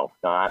 no,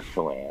 not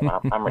 2 a.m.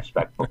 I'm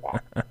respectful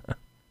of that.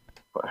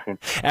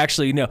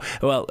 Actually, no.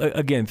 Well,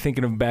 again,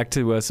 thinking of back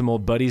to some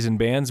old buddies and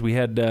bands, we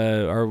had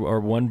our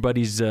one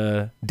buddy's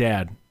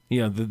dad.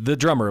 The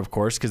drummer, of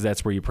course, because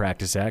that's where you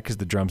practice at, because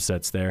the drum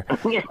set's there.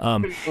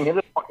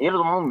 He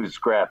was home with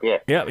scrap, yeah.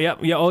 Yeah.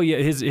 Oh, yeah.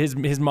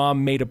 His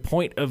mom made a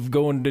point of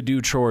going to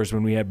do chores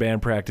when we had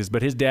band practice,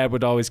 but his dad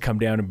would always come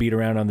down and beat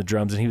around on the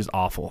drums, and he was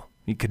awful.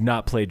 He could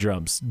not play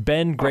drums.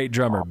 Ben, great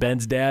drummer.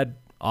 Ben's dad,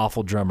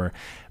 awful drummer.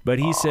 But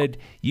he said,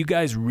 you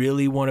guys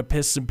really want to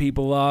piss some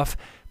people off?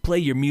 Play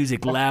your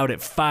music loud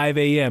at 5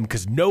 a.m.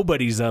 because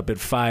nobody's up at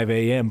 5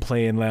 a.m.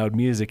 playing loud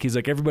music. He's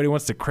like, everybody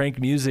wants to crank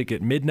music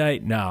at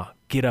midnight. Nah,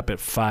 get up at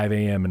 5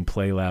 a.m. and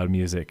play loud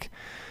music.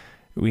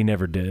 We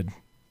never did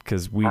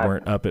because we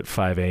weren't up at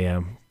 5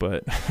 a.m.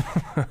 But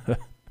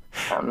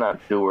I'm not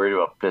too worried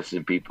about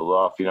pissing people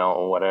off.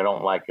 What I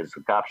don't like is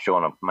the cops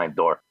showing up at my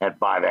door at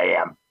 5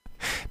 a.m.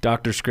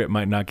 Dr. Script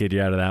might not get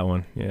you out of that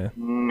one. Yeah.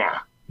 Nah,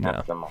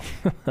 not so much.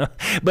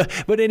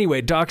 But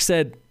anyway, Doc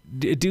said,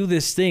 do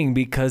this thing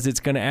because it's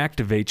going to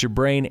activate your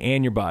brain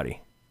and your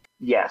body.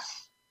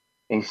 Yes.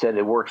 He said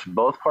it works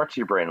both parts of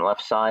your brain.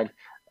 Left side,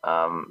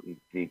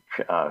 keep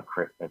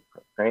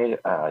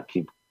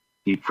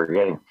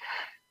forgetting.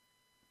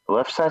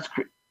 Left side's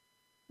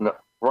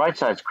right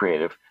side's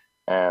creative,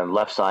 and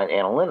left side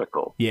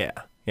analytical. Yeah.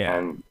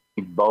 And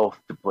both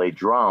to play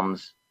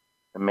drums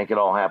and make it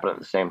all happen at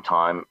the same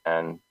time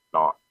and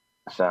not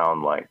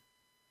sound like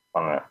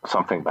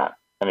something bad.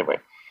 Anyway,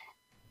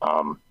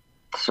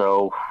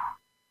 so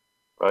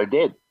I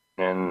did,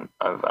 and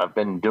I've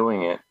been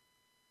doing it,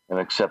 and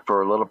except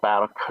for a little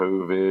bout of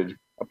COVID,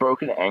 a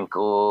broken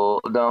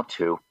ankle, no,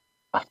 two.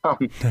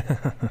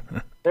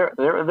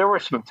 There were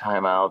some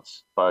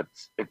timeouts, but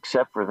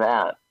except for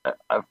that,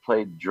 I've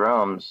played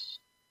drums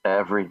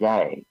every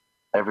day,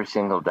 every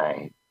single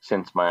day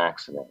since my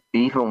accident.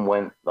 Even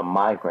when the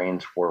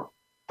migraines were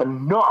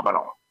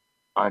phenomenal,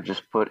 I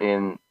just put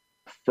in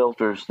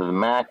filters to the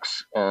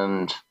max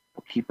and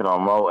keep it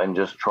on low and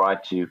just try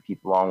to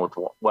keep along with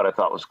what I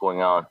thought was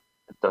going on.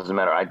 It doesn't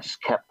matter. I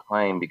just kept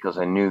playing because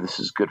I knew this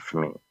is good for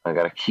me. I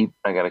gotta keep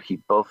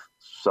both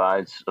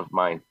sides of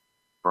my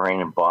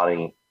brain and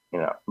body,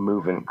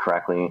 moving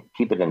correctly,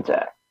 keep it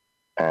intact.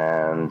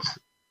 And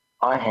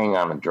I hang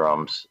on to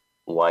drums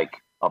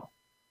like a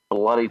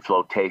bloody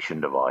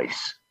flotation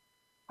device.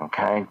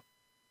 Okay?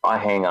 I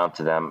hang on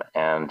to them,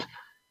 and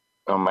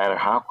no matter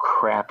how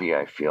crappy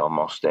I feel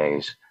most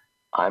days,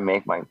 I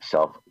make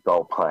myself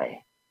go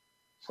play.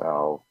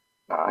 So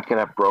I can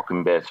have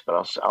broken bits,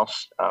 but I'll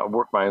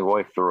work my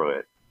way through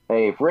it.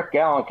 Hey, if Rick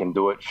Allen can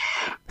do it,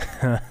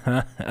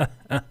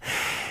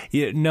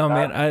 yeah, no,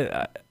 man,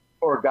 I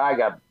or a guy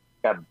got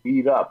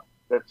beat up.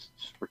 That's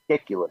just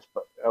ridiculous.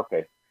 But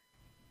okay.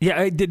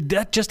 Yeah, did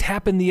that just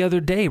happen the other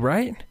day,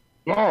 right?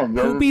 Yeah.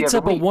 Who beats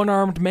up a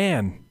one-armed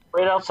man?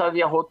 Right outside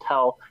the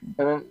hotel,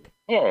 and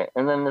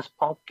then this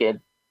punk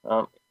kid,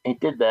 he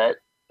did that,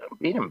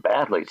 beat him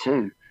badly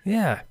too.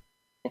 Yeah.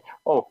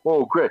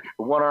 Oh, great,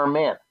 a one-armed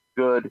man,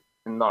 good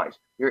and nice.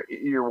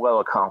 You're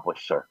well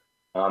accomplished, sir.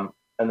 And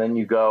then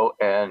you go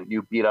and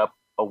you beat up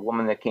a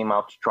woman that came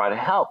out to try to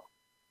help,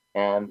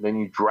 and then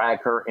you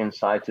drag her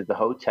inside to the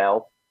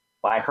hotel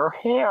by her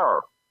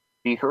hair,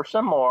 beat her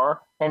some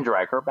more, and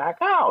drag her back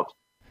out.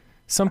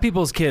 Some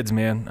people's kids,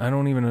 man, I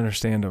don't even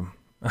understand them.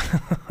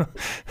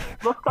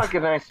 Looked like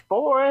a nice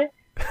boy.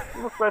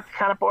 Looked like the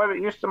kind of boy that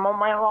used to mow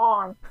my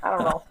lawn. I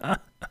don't know.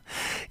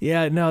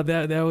 Yeah, no,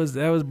 that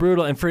was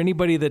brutal. And for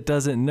anybody that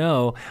doesn't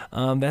know,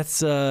 that's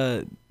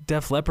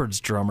Def Leppard's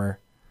drummer.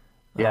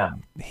 Yeah,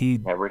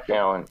 Rick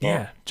Allen.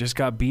 Yeah, just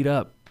got beat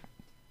up.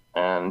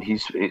 And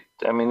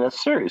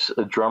that's serious.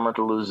 A drummer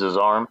to lose his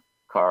arm,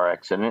 car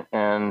accident,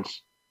 and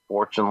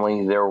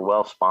fortunately they were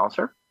well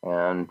sponsored,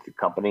 and the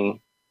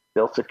company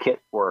built a kit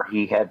where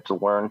he had to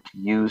learn to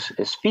use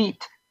his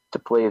feet to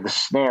play the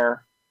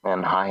snare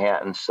and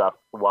hi-hat and stuff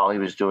while he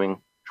was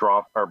doing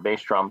drum or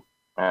bass drum,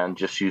 and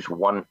just use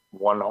one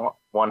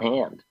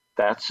hand.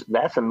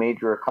 That's a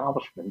major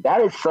accomplishment.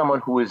 That is someone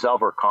who is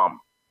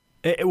overcome.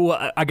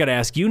 Well, I got to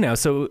ask you now.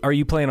 So, are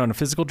you playing on a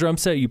physical drum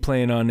set? Or are you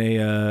playing on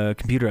a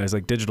computerized,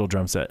 like digital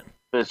drum set?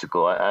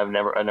 Physical. I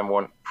never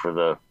went for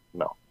the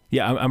no.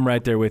 Yeah, I'm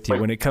right there with you.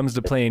 When it comes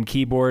to playing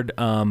keyboard,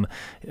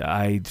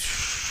 I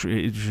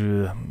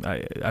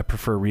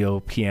prefer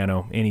real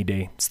piano any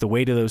day. It's the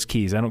weight of those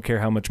keys. I don't care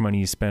how much money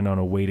you spend on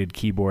a weighted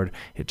keyboard.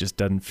 It just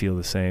doesn't feel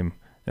the same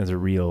as a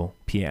real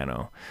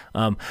piano.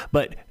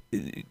 But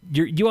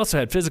you also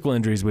had physical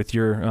injuries with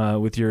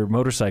your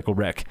motorcycle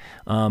wreck.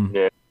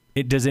 Yeah.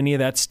 Does any of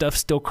that stuff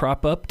still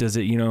crop up? Does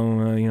it,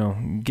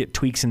 get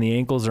tweaks in the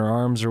ankles or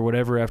arms or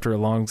whatever after a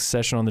long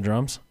session on the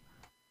drums?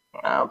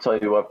 I'll tell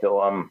you what,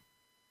 Phil.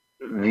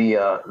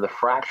 The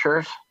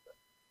fractures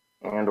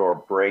and or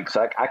breaks,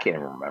 I can't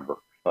even remember,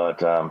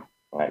 but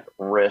like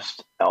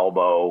wrist,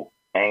 elbow,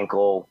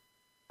 ankle,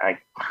 I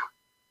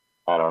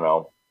don't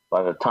know.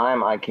 By the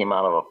time I came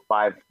out of a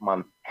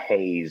 5-month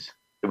haze,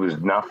 it was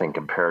nothing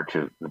compared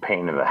to the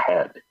pain in the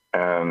head,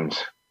 and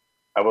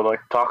I would like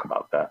to talk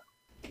about that.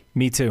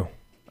 Me too.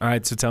 All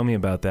right, so tell me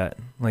about that.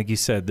 Like you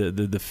said,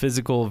 the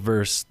physical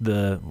versus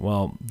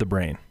the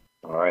brain.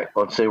 All right,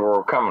 let's say where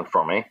we're coming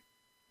from, eh?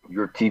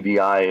 Your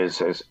TBI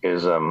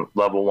is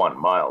level 1,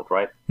 mild,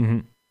 right? Mm-hmm.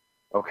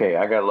 Okay,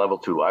 I got level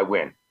 2. I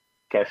win.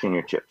 Cash in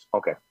your chips.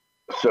 Okay.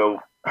 So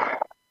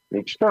the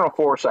external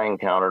force I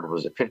encountered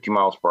was at 50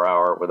 miles per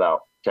hour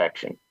without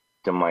protection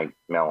to my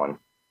melon.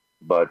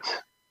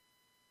 But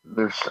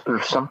there's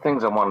some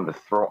things I wanted to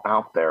throw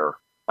out there.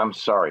 I'm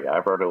sorry,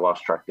 I've already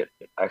lost track. Did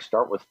I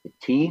start with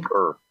fatigue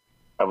or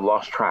I've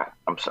lost track?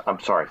 I'm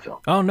sorry, Phil.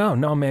 Oh, no,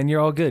 man,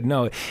 you're all good.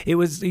 No, it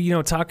was,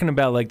 talking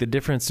about like the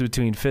difference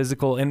between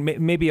physical and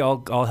maybe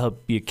I'll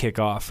help you kick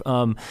off.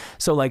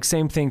 So like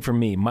same thing for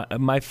me,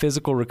 my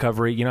physical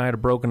recovery, I had a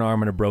broken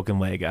arm and a broken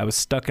leg. I was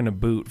stuck in a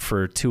boot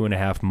for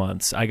 2.5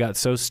 months. I got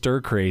so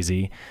stir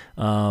crazy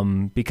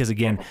because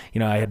again,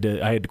 I had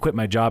to quit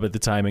my job at the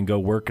time and go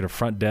work at a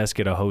front desk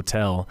at a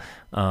hotel,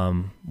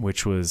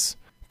 which was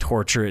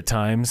torture at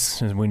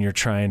times when you're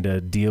trying to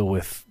deal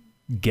with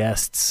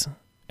guests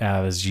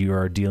as you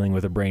are dealing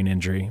with a brain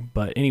injury.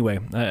 But anyway,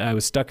 I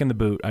was stuck in the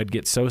boot. I'd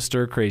get so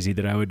stir crazy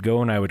that I would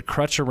go and I would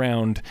crutch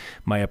around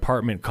my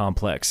apartment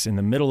complex in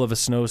the middle of a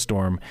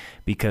snowstorm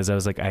because I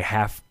was like, I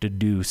have to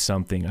do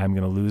something. I'm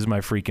going to lose my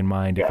freaking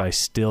mind if I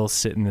still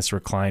sit in this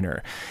recliner.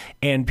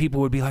 And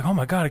people would be like, oh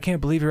my God, I can't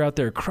believe you're out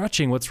there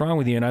crutching. What's wrong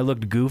with you? And I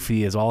looked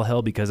goofy as all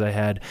hell because I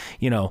had,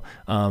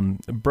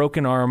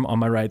 broken arm on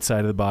my right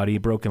side of the body,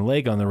 broken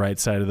leg on the right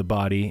side of the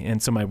body.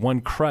 And so my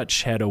one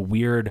crutch had a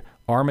weird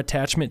arm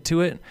attachment to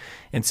it,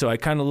 and so I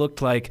kind of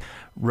looked like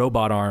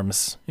robot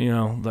arms,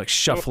 like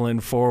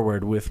shuffling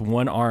forward with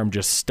one arm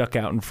just stuck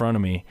out in front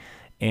of me,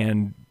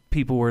 and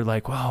people were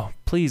like, wow,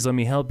 please let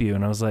me help you,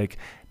 and I was like,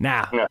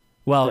 nah.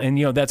 Well, and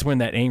that's when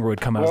that anger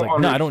would come out. I was like,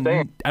 no, I don't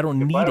need I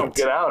don't it.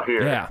 Get out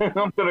here. Yeah.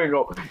 I'm gonna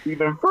go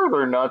even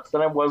further nuts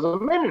than I was a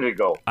minute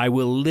ago. I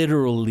will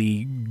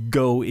literally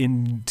go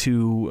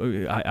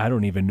into I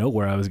don't even know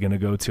where I was going to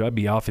go to. I'd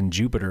be off in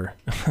Jupiter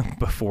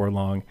before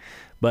long.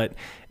 But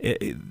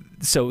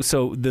so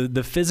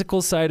the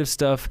physical side of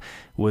stuff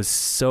was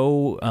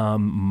so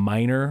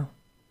minor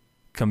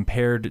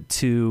compared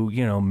to,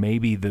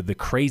 maybe the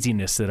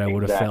craziness that I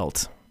would have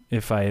felt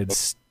if I had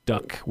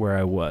stuck where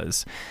I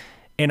was.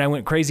 And I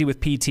went crazy with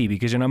PT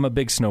because I'm a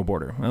big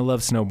snowboarder. I love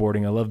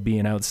snowboarding. I love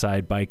being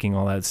outside, biking,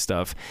 all that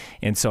stuff.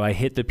 And so I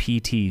hit the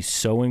PT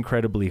so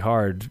incredibly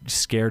hard,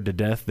 scared to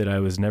death that I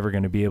was never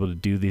going to be able to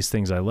do these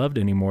things I loved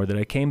anymore, that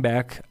I came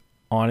back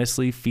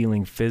honestly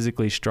feeling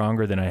physically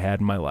stronger than I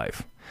had in my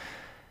life.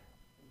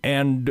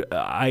 And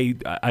I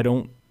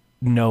don't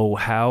know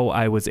how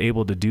I was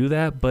able to do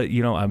that, but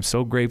I'm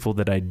so grateful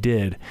that I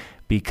did,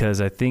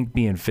 because I think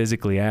being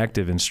physically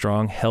active and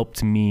strong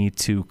helped me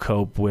to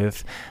cope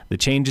with the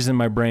changes in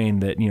my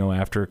brain that,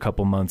 after a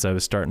couple months I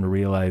was starting to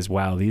realize,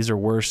 wow, these are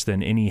worse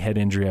than any head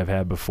injury I've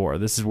had before.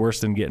 This is worse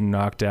than getting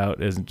knocked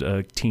out as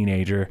a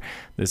teenager.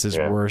 This is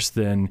worse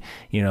than,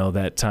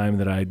 that time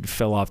that I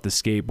fell off the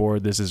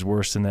skateboard. This is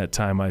worse than that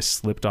time I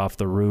slipped off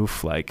the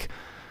roof. Like,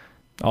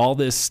 all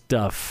this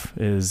stuff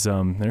is,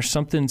 there's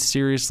something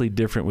seriously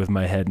different with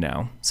my head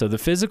now. So the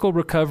physical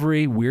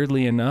recovery,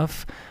 weirdly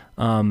enough,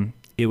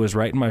 it was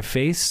right in my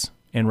face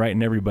and right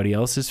in everybody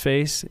else's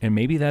face. And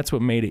maybe that's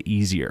what made it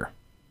easier,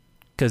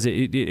 because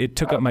it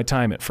took up my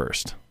time at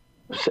first.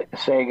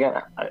 Say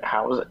again,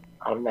 how was it?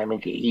 How did that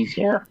make it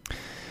easier?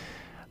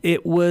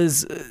 It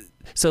was...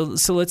 So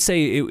let's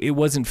say it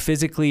wasn't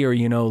physically or,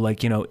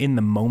 in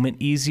the moment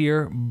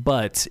easier,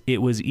 but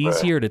it was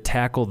easier to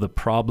tackle the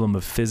problem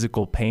of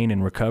physical pain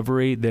and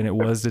recovery than it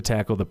was to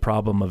tackle the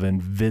problem of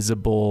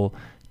invisible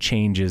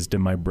changes to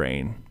my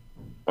brain.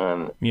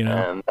 And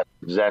that's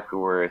exactly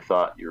where I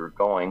thought you were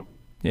going.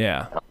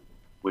 Yeah.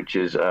 Which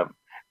is,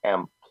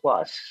 and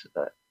plus,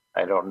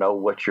 I don't know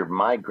what your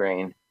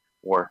migraine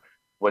or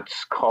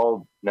what's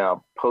called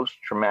now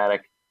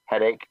post-traumatic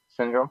headache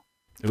syndrome.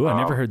 Ooh, I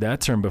never heard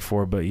that term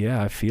before, but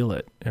yeah, I feel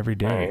it every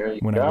day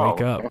when I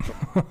wake up.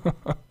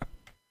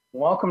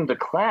 Welcome to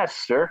class,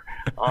 sir.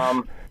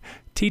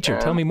 Teacher,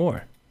 tell me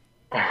more.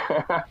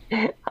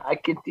 I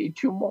can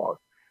teach you more,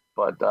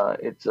 but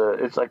it's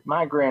like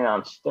migraine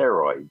on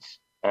steroids,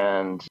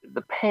 and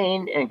the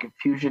pain and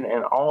confusion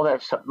and all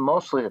that stuff.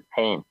 Mostly the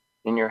pain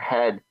in your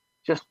head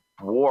just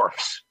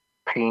dwarfs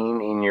pain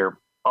in your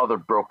other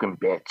broken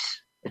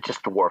bits. It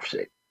just dwarfs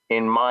it,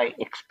 in my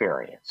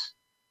experience.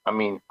 I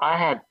mean, I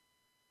had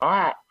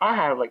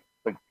like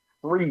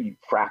 3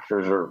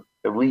 fractures or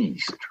at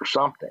least or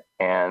something,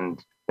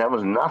 and that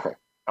was nothing.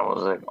 I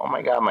was like, oh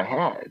my God, my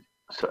head.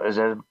 So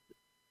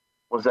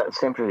was that the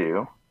same for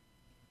you?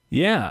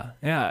 Yeah,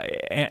 yeah,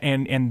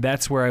 and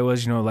that's where I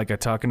was, like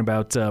talking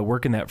about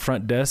working that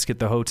front desk at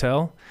the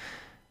hotel.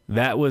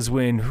 That was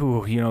when,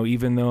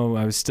 even though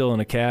I was still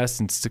in a cast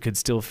and could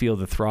still feel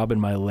the throb in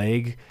my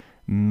leg,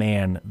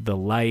 man, the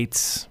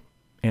lights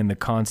and the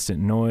constant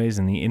noise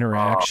and the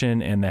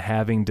interaction and the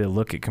having to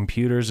look at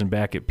computers and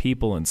back at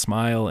people and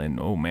smile and,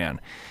 oh man,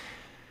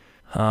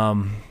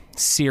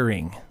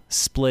 searing,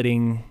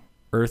 splitting,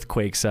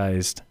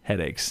 earthquake-sized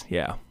headaches.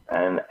 Yeah.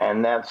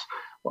 And that's,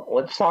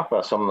 let's talk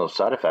about some of those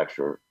side effects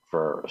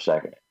for a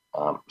second.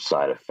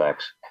 Side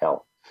effects,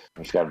 hell,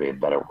 there's got to be a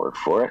better word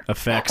for it.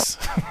 Effects.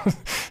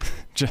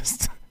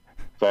 Just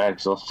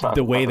effects,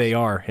 the way they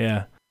are,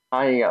 yeah.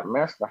 I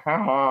messed the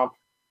hell up,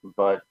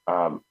 but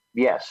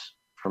yes,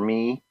 for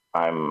me,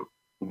 I'm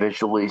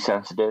visually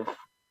sensitive.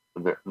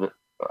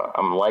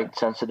 I'm light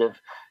sensitive,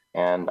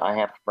 and I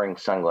have to bring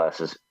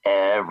sunglasses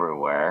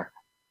everywhere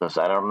because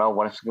I don't know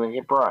when it's going to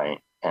get bright.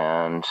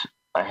 And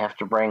I have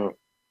to bring.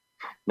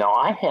 Now,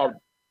 I had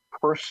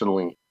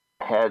personally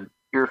had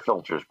ear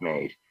filters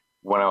made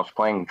when I was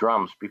playing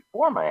drums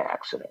before my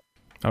accident.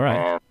 All right.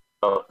 And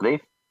so they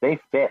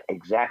fit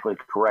exactly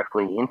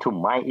correctly into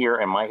my ear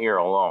and my ear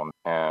alone.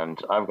 And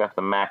I've got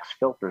the Max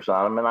filters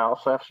on them, and I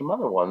also have some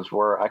other ones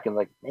where I can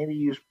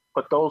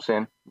put those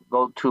in,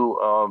 go to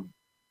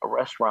a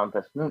restaurant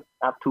that's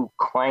not too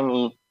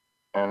clangy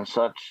and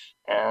such,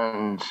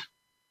 and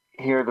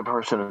hear the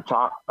person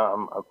talk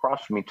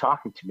across from me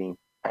talking to me.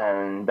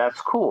 And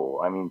that's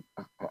cool. I mean,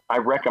 I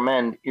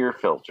recommend ear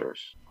filters,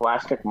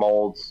 plastic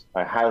molds.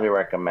 I highly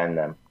recommend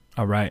them.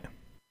 All right.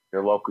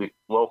 Your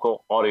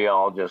local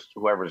audiologist,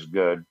 whoever's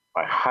good,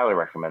 I highly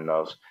recommend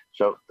those.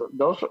 So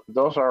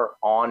those are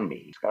on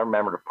me. Just gotta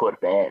remember to put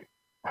them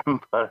in,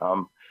 but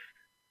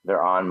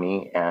they're on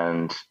me,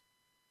 and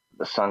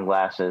the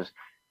sunglasses,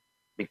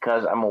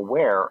 because I'm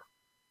aware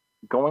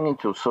going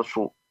into a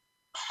social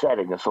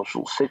setting, a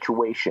social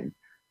situation,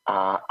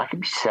 I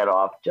can be set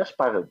off just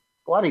by the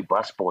bloody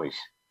busboys.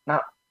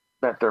 Not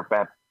that they're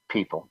bad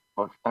people.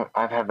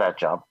 I've had that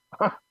job.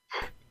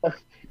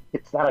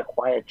 It's not a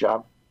quiet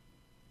job.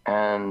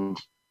 And,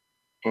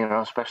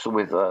 especially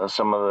with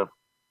some of the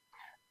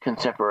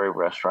contemporary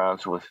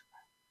restaurants with,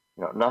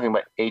 nothing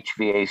but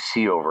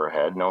HVAC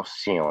overhead, no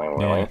ceiling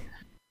really. Yeah.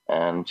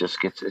 And it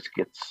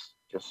gets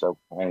just so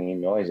clanging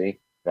and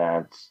noisy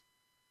that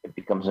it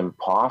becomes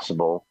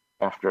impossible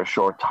after a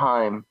short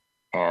time,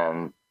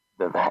 and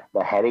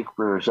the headache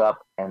rears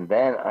up, and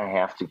then I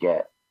have to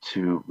get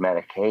to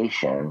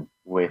medication,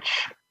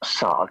 which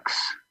sucks,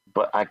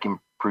 but I can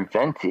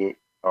prevent it,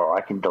 or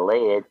I can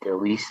delay it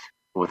at least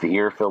with the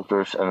ear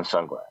filters and the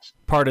sunglasses.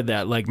 Part of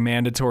that, like,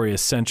 mandatory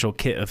essential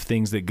kit of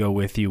things that go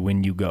with you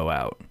when you go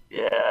out.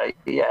 Yeah,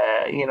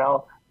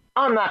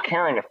 I'm not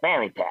carrying a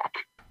fanny pack,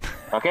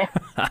 okay?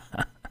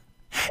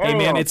 Hey,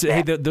 man,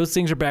 those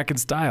things are back in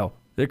style.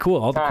 They're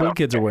cool. All the cool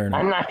kids are wearing them.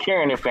 I'm not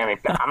carrying a fanny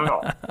pack.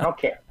 I don't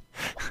care.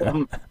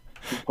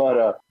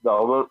 But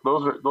no,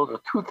 those are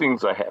two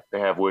things I have to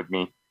have with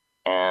me,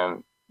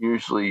 and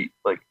usually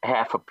like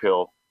half a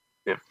pill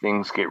if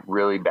things get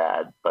really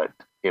bad. But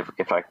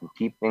if I can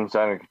keep things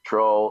under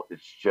control,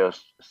 it's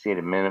just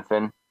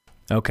acetaminophen.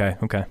 Okay.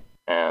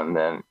 And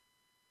then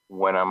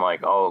when I'm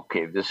like, oh,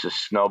 okay, this is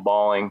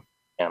snowballing,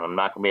 and I'm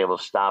not gonna be able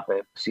to stop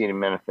it,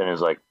 acetaminophen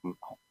is like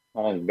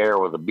a bear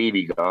with a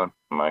BB gun.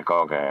 I'm like,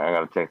 okay, I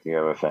got to take the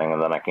other thing,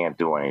 and then I can't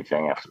do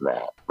anything after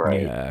that.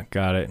 Right? Yeah,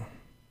 got it.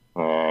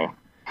 Yeah.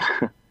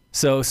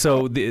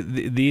 So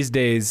these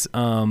days,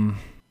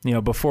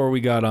 before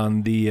we got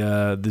on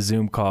the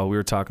Zoom call, we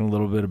were talking a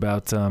little bit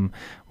about,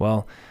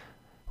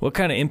 what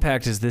kind of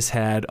impact has this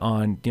had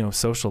on,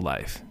 social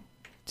life?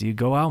 Do you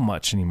go out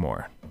much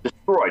anymore?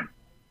 Destroyed.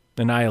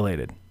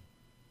 Annihilated.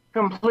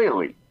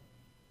 Completely.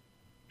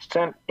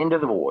 Sent into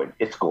the void.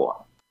 It's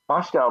gone.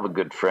 I still have a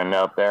good friend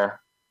out there.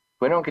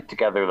 We don't get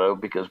together, though,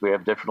 because we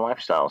have different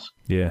lifestyles.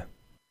 Yeah.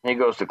 He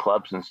goes to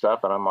clubs and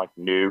stuff, and I'm like,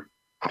 no.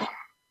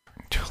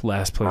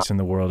 Last place in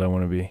the world I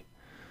want to be.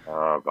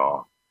 Oh,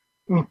 God.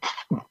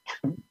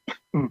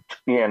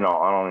 Yeah, no,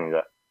 I don't need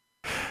that.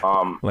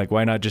 Like,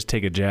 why not just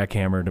take a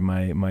jackhammer to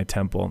my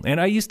temple? And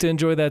I used to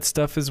enjoy that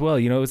stuff as well.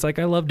 It's like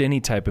I loved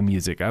any type of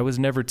music. I was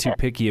never too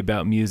picky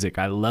about music.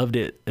 I loved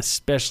it,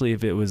 especially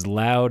if it was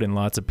loud and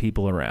lots of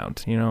people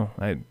around. I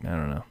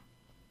don't know.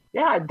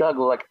 Yeah, I dug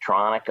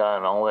electronica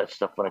and all that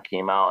stuff when it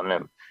came out, and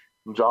it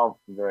was all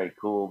very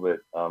cool. But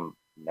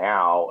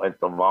now, at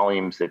the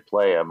volumes they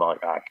play, I'm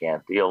like, I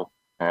can't deal.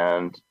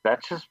 And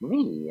that's just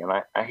me. And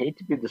I hate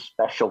to be the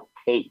special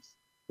case.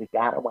 We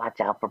got to watch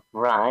out for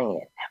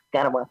Brian.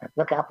 Got to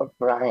look out for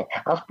Brian.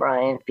 How's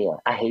Brian feeling?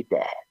 I hate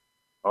that.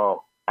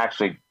 Oh,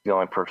 actually, the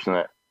only person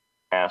that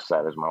asked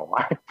that is my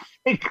wife.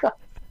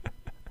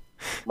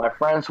 My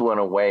friends went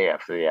away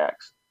after the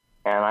accident.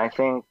 And I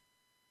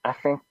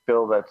think,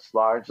 Phil, that's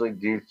largely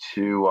due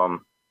to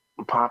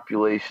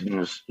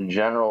population's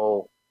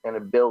general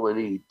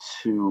inability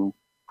to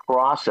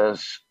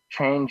process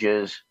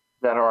changes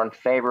that are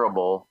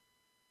unfavorable,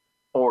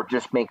 or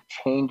just make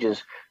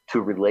changes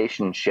to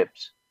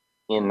relationships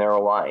in their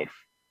life.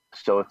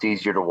 So it's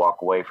easier to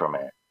walk away from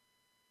it.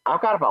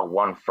 I've got about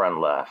one friend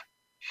left.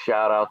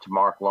 Shout out to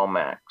Mark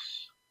Lomax.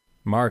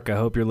 Mark, I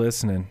hope you're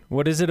listening.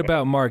 What is it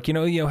about Mark?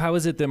 How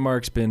is it that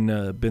Mark's been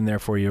there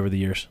for you over the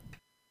years?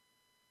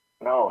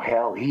 No,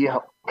 hell,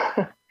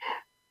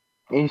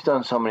 he's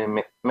done so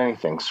many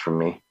things for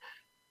me.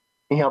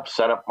 He helped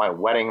set up my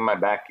wedding in my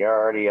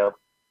backyard.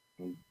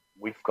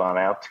 We've gone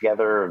out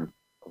together, and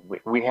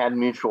we had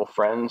mutual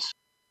friends,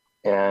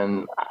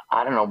 and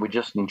I don't know, we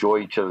just enjoy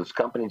each other's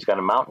company. He's got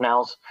a mountain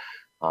house.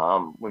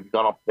 We've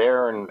gone up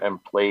there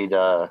and played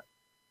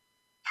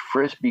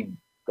frisbee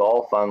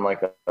golf on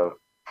like a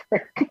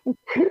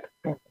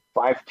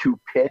 5-2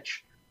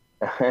 pitch.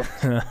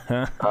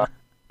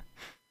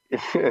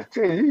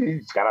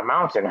 He's got a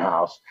mountain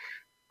house.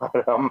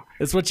 But,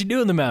 that's what you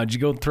do in the mountains. You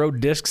go throw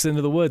discs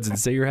into the woods and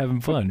say you're having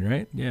fun,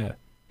 right? Yeah.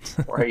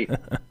 Right.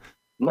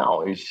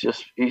 No, he's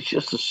just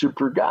a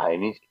super guy,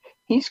 and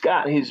he's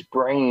got his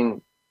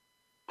brain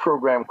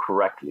programmed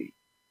correctly.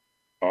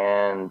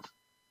 And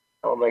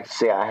I would like to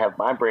say I have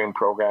my brain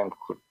programmed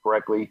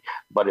correctly,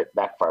 but it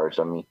backfires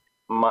on me.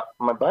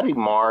 My buddy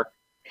Mark,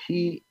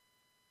 he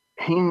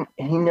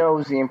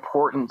knows the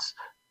importance.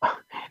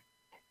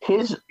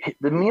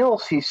 The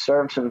meals he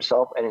serves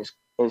himself and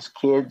his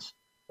kids.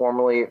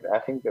 Formerly, I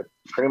think they're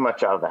pretty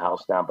much out of the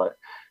house now, but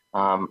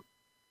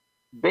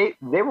they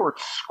were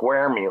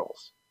square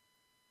meals,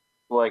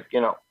 like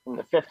in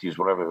the 50s,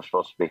 whatever they're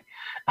supposed to be.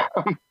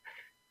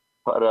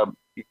 But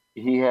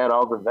he had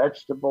all the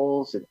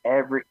vegetables and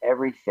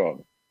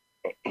everything.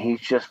 He's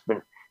just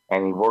been,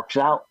 and he works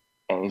out,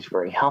 and he's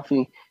very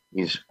healthy.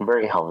 He's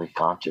very healthy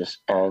conscious,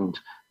 and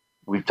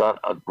we've done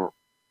a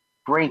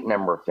great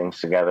number of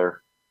things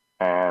together.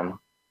 And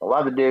I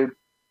love the dude.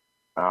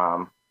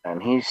 And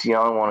he's the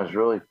only one who's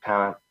really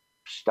kind of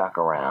stuck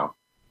around.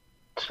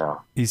 So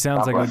he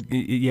sounds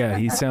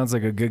he sounds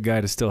like a good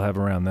guy to still have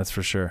around. That's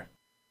for sure.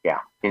 Yeah,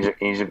 he's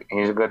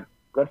a good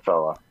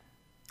fella.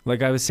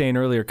 Like I was saying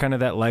earlier, kind of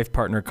that life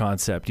partner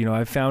concept,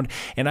 I've found,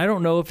 and I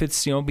don't know if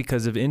it's,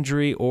 because of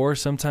injury, or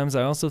sometimes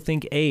I also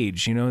think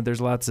age, there's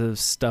lots of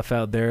stuff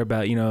out there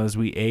about, as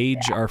we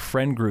age, our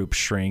friend group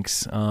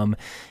shrinks. And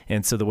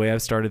so the way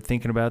I've started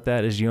thinking about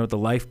that is, the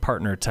life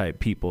partner type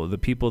people, the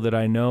people that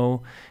I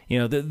know,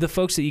 the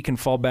folks that you can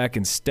fall back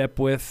and step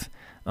with,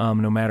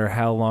 no matter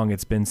how long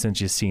it's been since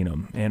you've seen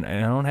them. And I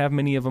don't have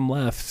many of them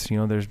left.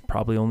 There's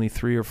probably only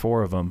 3 or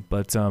 4 of them,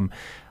 but,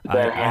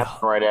 that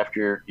happened right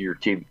after your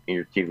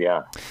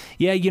TBI.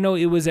 Yeah,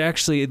 it was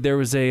actually, there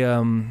was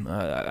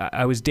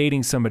I was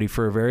dating somebody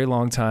for a very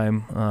long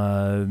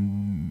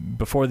time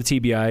before the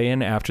TBI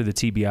and after the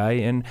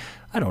TBI, and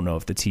I don't know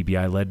if the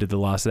TBI led to the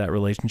loss of that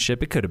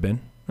relationship. It could have been.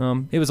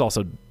 It was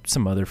also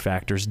some other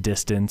factors,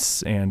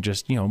 distance and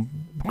just,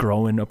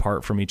 growing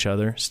apart from each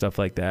other, stuff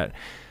like that.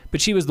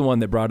 But she was the one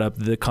that brought up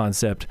the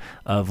concept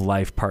of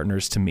life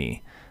partners to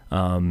me.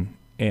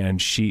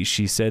 And she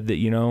said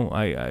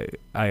that,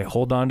 I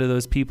hold on to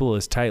those people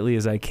as tightly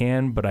as I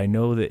can, but I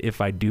know that if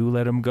I do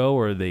let them go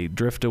or they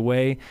drift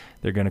away,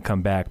 they're going to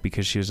come back,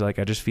 because she was like,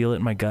 I just feel it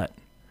in my gut.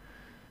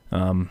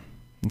 And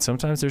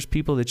sometimes there's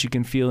people that you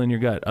can feel in your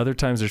gut. Other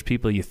times there's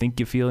people you think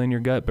you feel in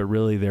your gut, but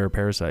really they're a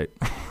parasite.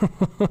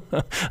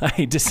 I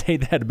hate to say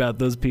that about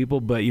those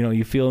people, but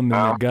you feel them in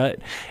your gut,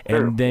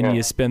 and then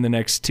you spend the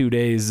next 2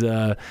 days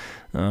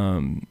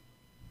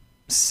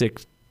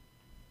sick,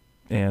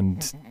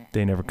 and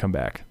they never come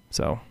back.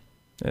 So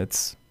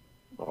it's...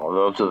 Well,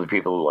 those are the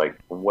people who like,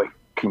 what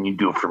can you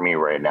do for me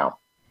right now?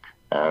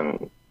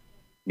 And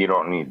you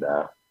don't need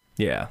that.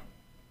 Yeah.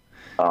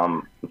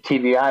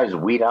 TBIs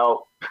weed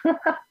out...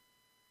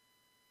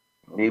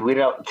 They weed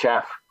out the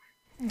chaff.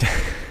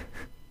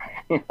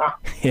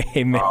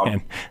 Hey,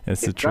 man, that's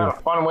the truth. It's not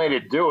a fun way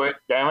to do it,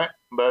 damn it,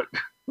 but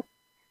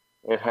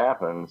it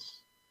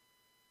happens.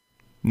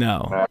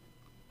 No.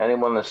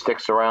 Anyone that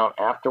sticks around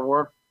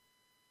afterward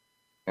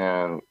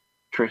and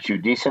treats you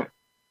decent,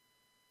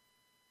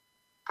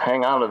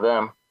 hang on to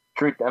them.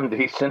 Treat them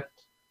decent.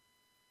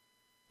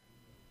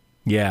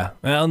 Yeah.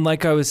 And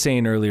like I was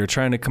saying earlier,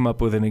 trying to come up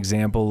with an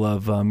example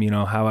of,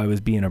 how I was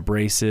being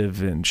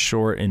abrasive and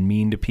short and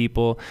mean to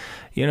people.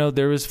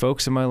 There was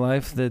folks in my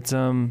life that,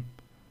 I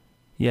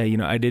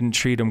didn't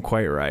treat them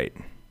quite right.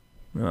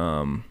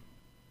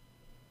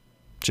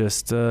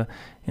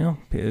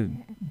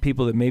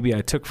 People that maybe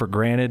I took for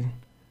granted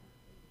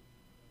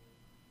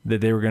that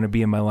they were going to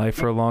be in my life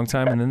for a long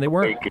time, and then they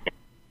weren't.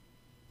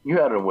 You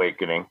had an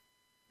awakening.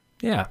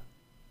 Yeah.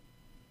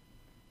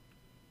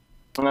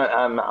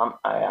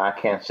 I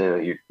can't say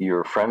that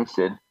your friends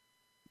did,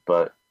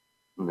 but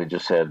they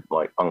just had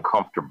like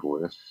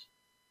uncomfortableness.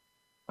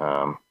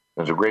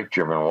 There's a great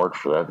German word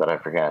for that I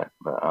forget,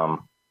 but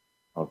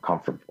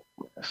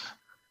uncomfortableness.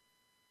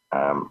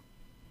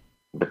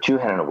 But you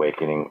had an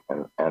awakening,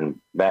 and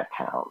that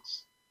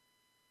counts.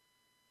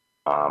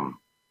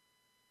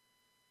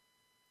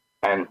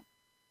 And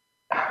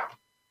I'll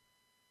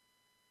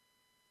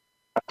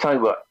tell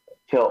you what,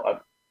 Till, I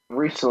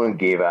recently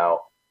gave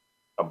out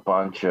a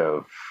bunch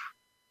of,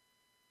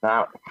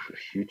 not a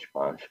huge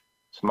bunch,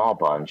 small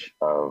bunch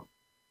of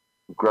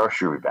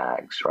grocery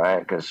bags, right?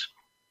 Because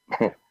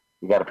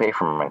you got to pay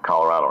for them in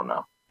Colorado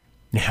now.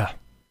 Yeah.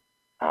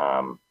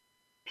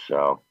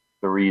 So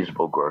the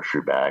reusable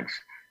grocery bags,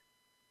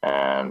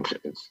 and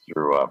it's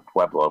through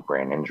Pueblo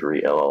Brain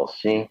Injury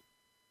LLC,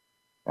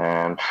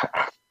 and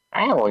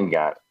I only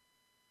got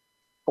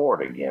 4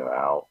 to give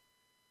out.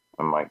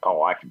 I'm like,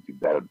 oh, I can do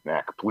better than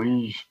that,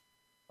 please.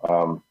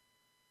 Because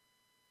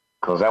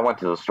I went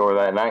to the store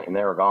that night and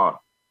they were gone.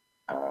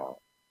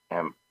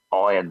 And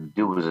all I had to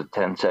do was a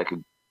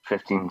 10-second,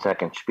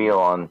 15-second spiel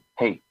on,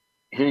 hey,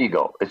 here you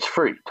go. It's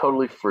free,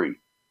 totally free.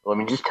 Let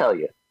me just tell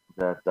you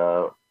that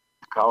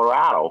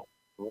Colorado,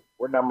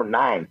 we're number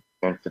 9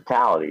 in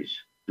fatalities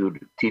due to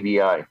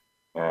TBI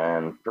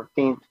and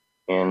 13th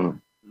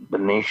in the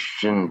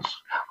nation's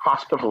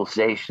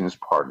hospitalizations,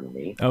 pardon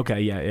me. Okay,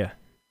 yeah.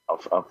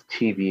 Of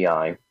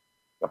TBI.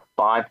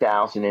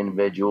 5,000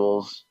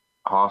 individuals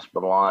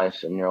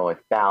hospitalized and nearly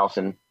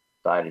 1,000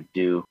 decided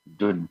to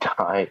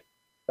die,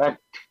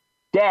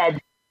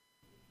 dead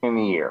in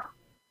the year.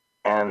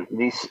 And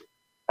these,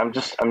 I'm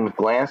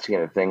glancing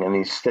at a thing, and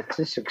these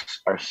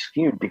statistics are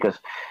skewed because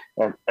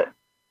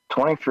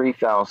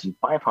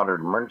 23,500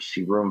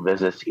 emergency room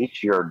visits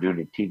each year are due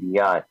to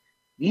TBI.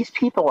 These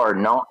people are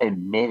not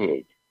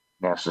admitted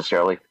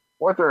necessarily,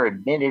 or they're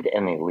admitted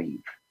and they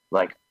leave,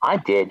 like I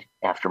did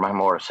after my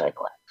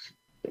motorcycle accident.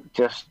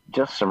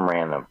 Just some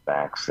random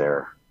facts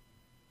there.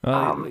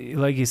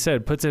 Like you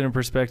said, puts it in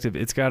perspective.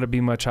 It's got to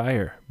be much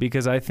higher,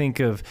 because I think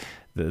of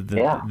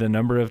the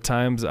number of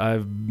times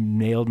I've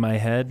nailed my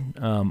head.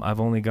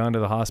 I've only gone to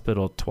the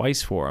hospital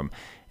twice for them,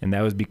 and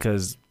that was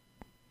because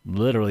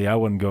literally I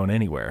wasn't going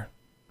anywhere.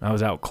 I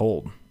was out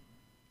cold.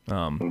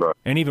 Right.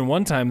 And even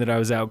one time that I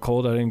was out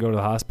cold, I didn't go to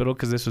the hospital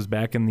because this was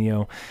back in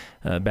the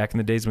back in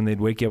the days when they'd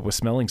wake you up with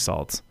smelling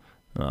salts.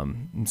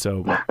 And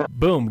so,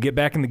 boom, get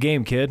back in the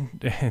game, kid.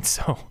 And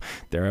so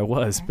there I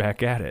was,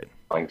 back at it.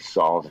 Like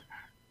salt.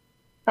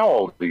 How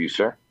old are you,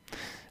 sir?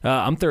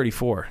 I'm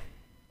 34.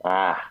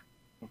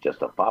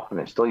 Just a pup, and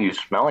they still use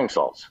smelling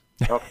salts.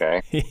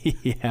 Okay.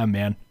 Yeah,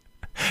 man.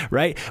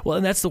 Right? Well,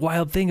 and that's the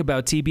wild thing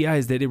about TBI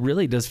is that it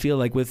really does feel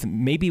like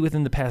maybe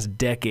within the past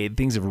decade,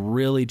 things have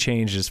really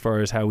changed as far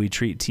as how we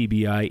treat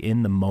TBI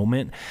in the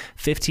moment.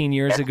 15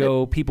 years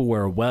ago, people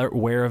were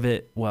aware of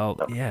it. Well,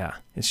 yeah,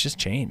 it's just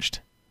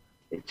changed.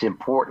 It's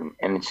important,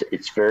 and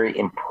it's very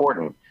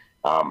important,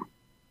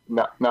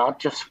 not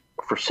just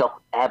for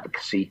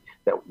self-advocacy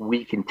that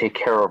we can take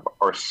care of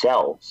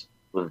ourselves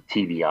with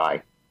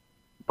TBI,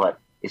 but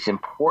it's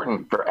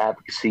important for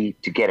advocacy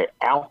to get it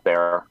out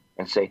there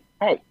and say,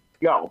 hey,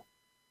 go,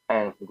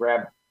 and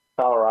grab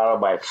Colorado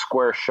by its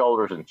square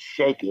shoulders and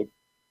shake it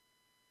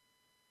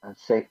and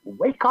say,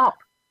 wake up.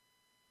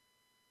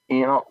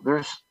 You know,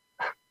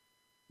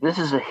 this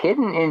is a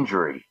hidden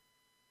injury.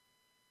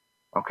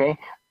 Okay?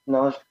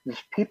 Now,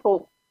 there's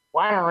people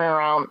wandering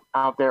around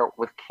out there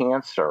with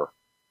cancer.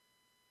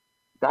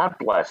 God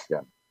bless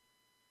them.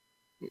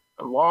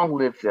 Long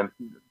live them.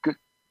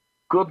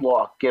 Good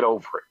luck. Get over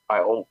it.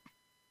 I hope.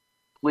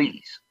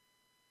 Please.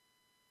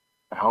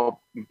 I hope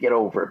you get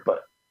over it.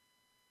 But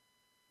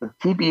the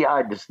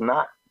TBI does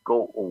not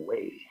go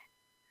away.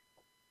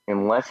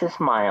 Unless it's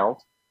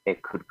mild,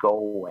 it could go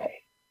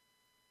away.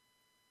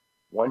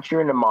 Once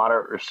you're in the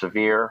moderate or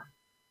severe,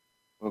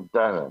 it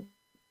doesn't.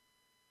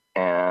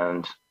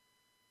 And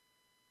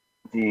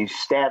the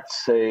stats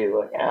say,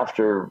 like,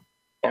 after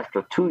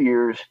 2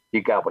 years,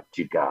 you got what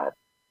you got.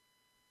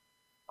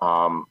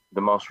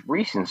 The most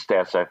recent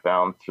stats I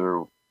found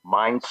through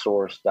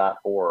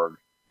mindsource.org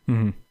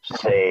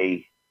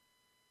say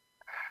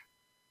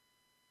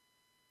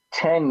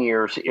 10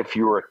 years if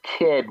you were a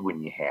kid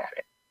when you had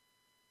it.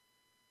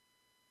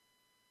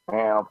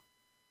 Now,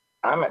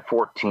 I'm at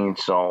 14,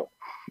 so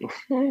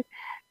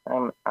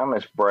I'm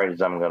as bright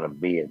as I'm going to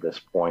be at this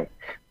point.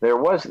 There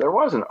was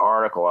an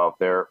article out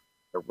there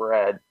I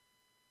read,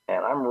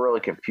 and I'm really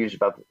confused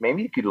about this.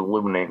 Maybe you could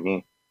illuminate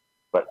me,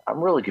 but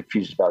I'm really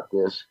confused about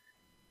this.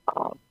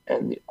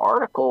 And the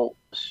article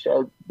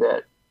said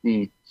that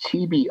the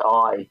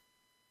TBI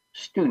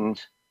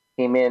students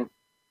came in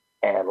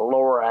at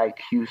lower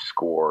IQ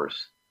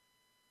scores.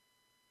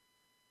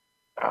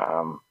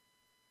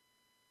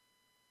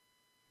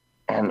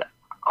 And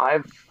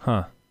I've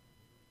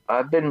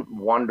been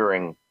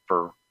wondering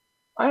for,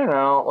 I don't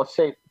know, let's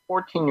say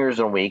 14 years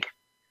in a week.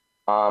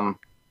 How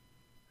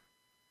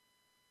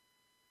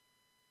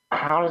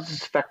does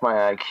this affect my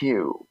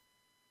IQ?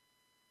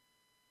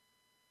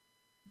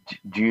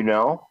 Do you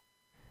know?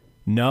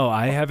 No,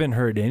 I haven't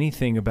heard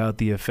anything about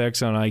the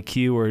effects on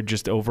IQ or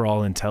just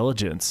overall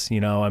intelligence. You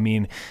know, I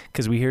mean,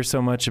 because we hear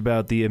so much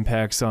about the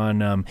impacts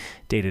on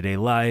day-to-day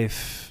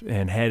life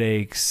and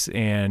headaches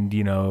and,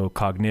 you know,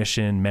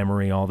 cognition,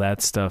 memory, all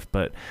that stuff.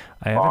 But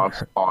I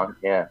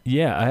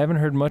haven't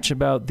heard much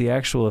about the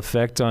actual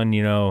effect on,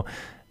 you know,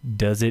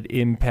 does it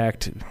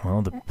impact,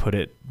 well, to put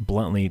it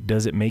bluntly,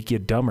 does it make you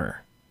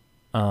dumber?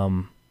 I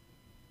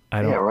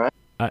don't know.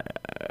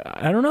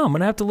 I'm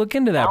going to have to look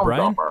into that,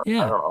 Brian. Dumber.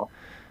 Yeah. I don't know.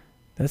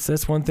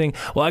 That's one thing.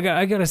 Well,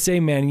 I gotta say,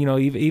 man,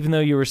 even though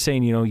you were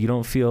saying, you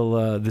don't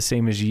feel the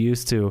same as you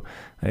used to,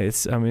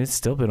 it's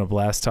still been a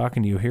blast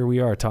talking to you. Here we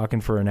are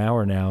talking for an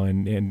hour now,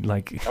 and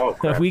like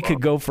we could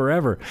go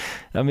forever.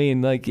 I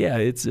mean, like, yeah,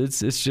 it's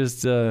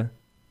just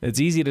it's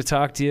easy to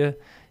talk to you.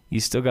 You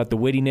still got the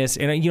wittiness,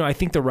 and I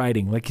think the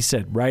writing, like you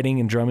said,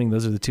 writing and drumming,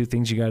 those are the two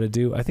things you got to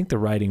do. I think the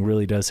writing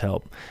really does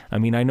help. I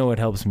mean, I know it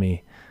helps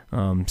me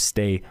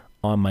stay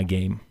on my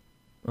game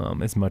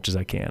as much as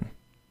I can.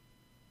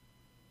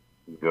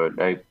 Good.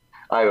 I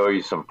owe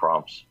you some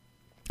prompts.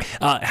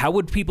 How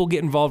would people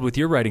get involved with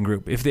your writing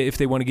group if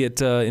they want to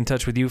get in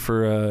touch with you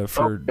for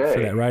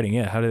that writing?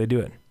 Yeah, how do they do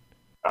it?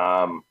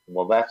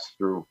 Well, that's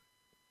through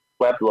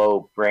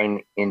Pueblo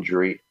Brain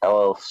Injury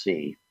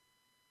LLC.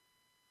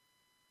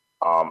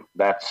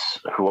 That's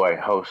who I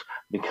host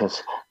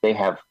because they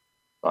have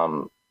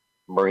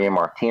Maria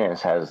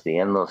Martinez has the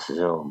endless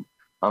Zoom,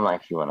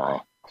 unlike you and I.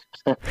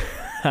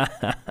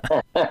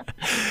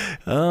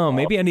 Oh,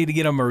 maybe I need to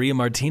get on Maria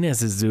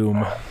Martinez's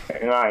Zoom.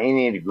 You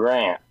need a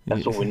grant.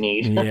 That's what we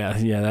need.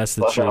 Yeah, that's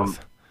the truth.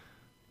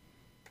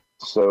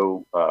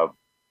 So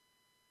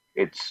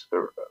it's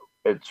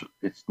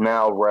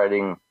now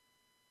writing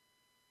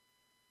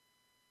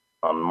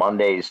on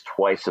Mondays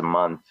twice a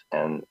month,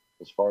 and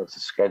as far as the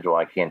schedule,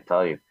 I can't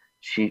tell you.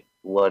 She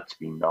lets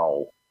me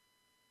know,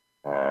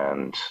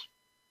 and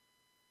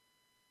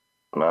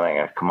then I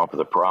got to come up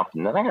with a prompt,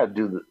 and then I got to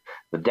do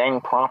the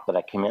dang prompt that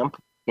I came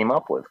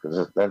up with,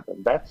 because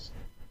that's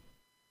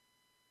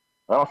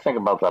I don't think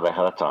about that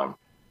ahead of time.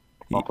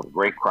 Come up with a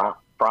great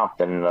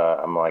prompt, and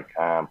I'm like,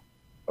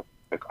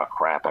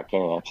 crap, I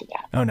can't answer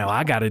that. Oh no,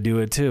 I got to do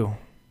it too.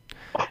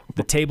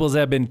 The tables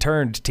have been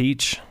turned.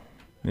 Teach,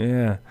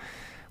 yeah.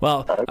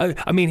 Well,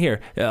 I mean,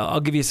 here, I'll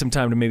give you some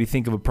time to maybe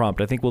think of a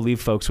prompt. I think we'll leave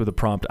folks with a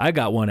prompt. I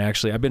got one,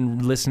 actually. I've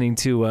been listening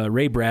to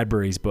Ray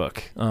Bradbury's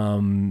book,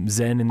 Zen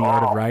and the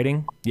Art of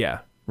Writing.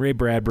 Yeah, Ray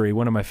Bradbury,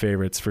 one of my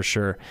favorites for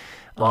sure.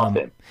 Love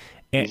it.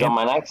 He's on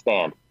my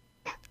nightstand.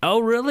 Oh,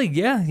 really?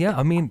 Yeah.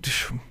 I mean,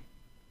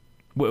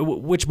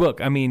 which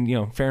book? I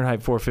mean,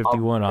 Fahrenheit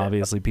 451,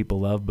 obviously people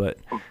love, but...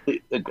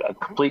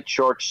 Complete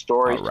short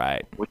stories. All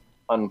right. Which,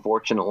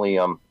 unfortunately,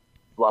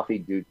 fluffy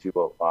due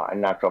to I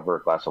knocked over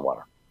a glass of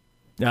water.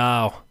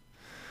 Oh.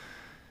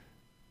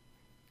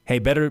 Hey,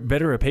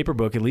 better a paper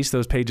book. At least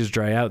those pages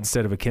dry out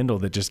instead of a Kindle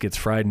that just gets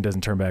fried and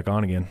doesn't turn back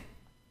on again.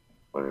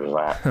 What is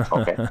that?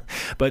 Okay.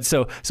 But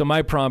so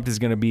my prompt is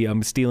going to be,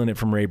 I'm stealing it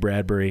from Ray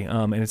Bradbury,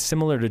 and it's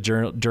similar to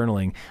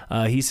journaling.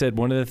 He said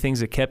one of the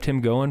things that kept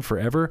him going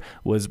forever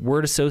was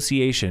word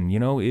association.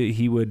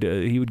 He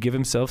would give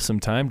himself some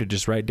time to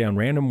just write down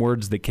random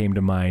words that came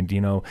to mind.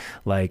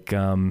 Like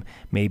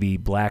maybe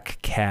black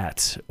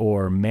cat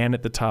or man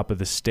at the top of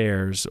the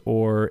stairs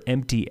or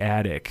empty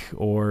attic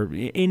or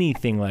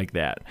anything like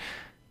that,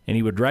 and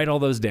he would write all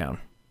those down.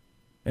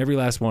 Every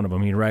last one of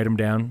them. He'd write them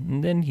down,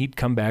 and then he'd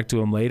come back to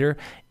them later,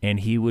 and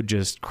he would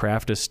just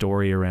craft a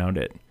story around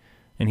it.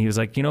 And he was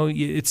like,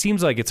 it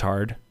seems like it's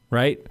hard,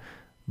 right?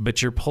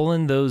 But you're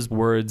pulling those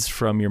words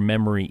from your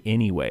memory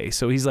anyway.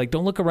 So he's like,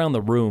 don't look around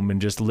the room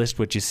and just list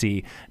what you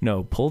see.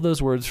 No, pull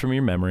those words from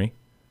your memory,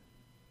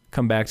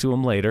 come back to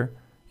them later,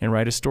 and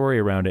write a story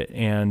around it.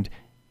 And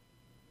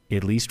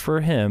at least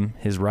for him,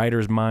 his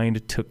writer's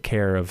mind took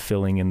care of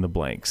filling in the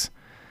blanks.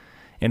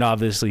 And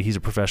obviously, he's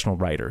a professional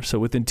writer. So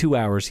within 2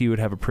 hours, he would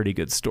have a pretty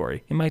good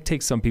story. It might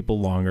take some people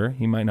longer.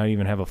 He might not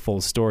even have a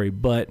full story.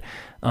 But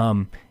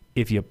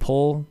if you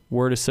pull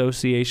word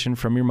association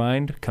from your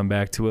mind, come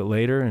back to it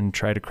later and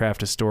try to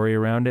craft a story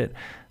around it,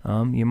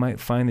 you might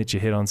find that you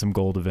hit on some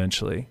gold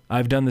eventually.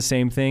 I've done the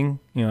same thing.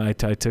 I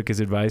took his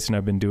advice, and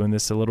I've been doing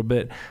this a little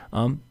bit.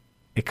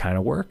 It kind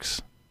of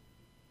works.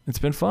 It's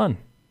been fun.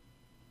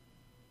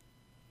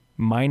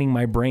 Mining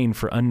my brain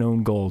for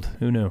unknown gold.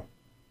 Who knew?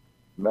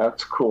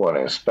 That's cool, and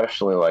I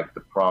especially like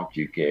the prompt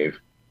you gave.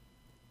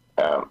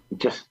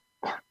 Just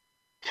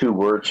 2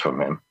 words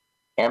from him.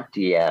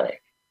 Empty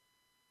attic.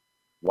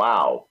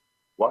 Wow.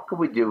 What could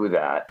we do with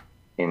that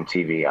in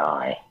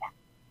TVI?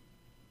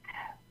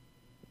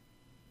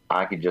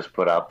 I could just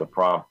put out the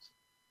prompt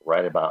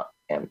right about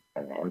an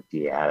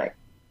empty attic.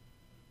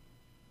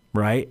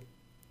 Right?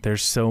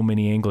 There's so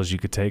many angles you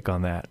could take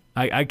on that.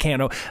 I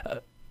can't...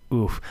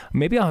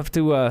 Maybe I'll have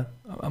to...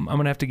 I'm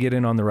going to have to get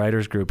in on the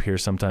writers group here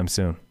sometime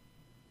soon.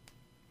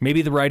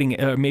 Maybe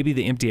maybe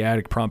the empty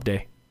attic prompt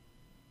day.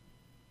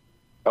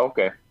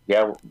 Okay.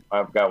 Yeah,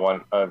 I've got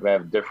one. I have a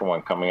different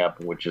one coming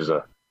up, which is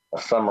a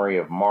summary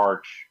of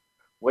March,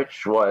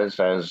 which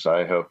was, as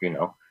I hope you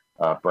know,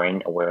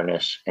 Brain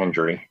Awareness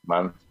Injury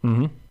Month.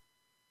 Mm-hmm.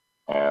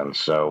 And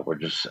so we're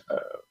just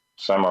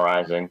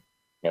summarizing,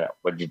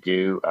 what'd you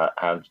do,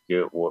 how'd you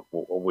do it, what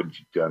would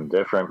you do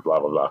different,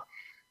 blah, blah, blah.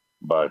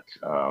 But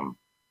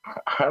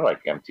I like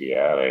empty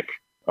attic.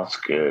 That's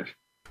good.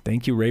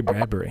 Thank you, Ray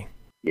Bradbury.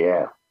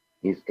 Yeah.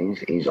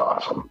 He's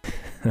awesome.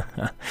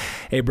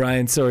 Hey,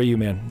 Brian, so are you,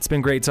 man. It's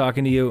been great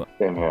talking to you.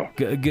 Same here.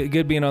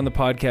 Good being on the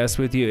podcast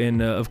with you.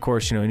 And, of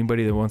course,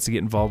 anybody that wants to get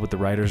involved with the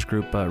writers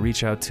group,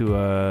 reach out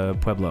to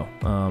Pueblo.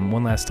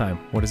 One last time.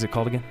 What is it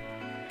called again?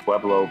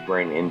 Pueblo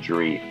Brain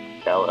Injury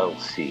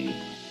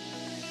LLC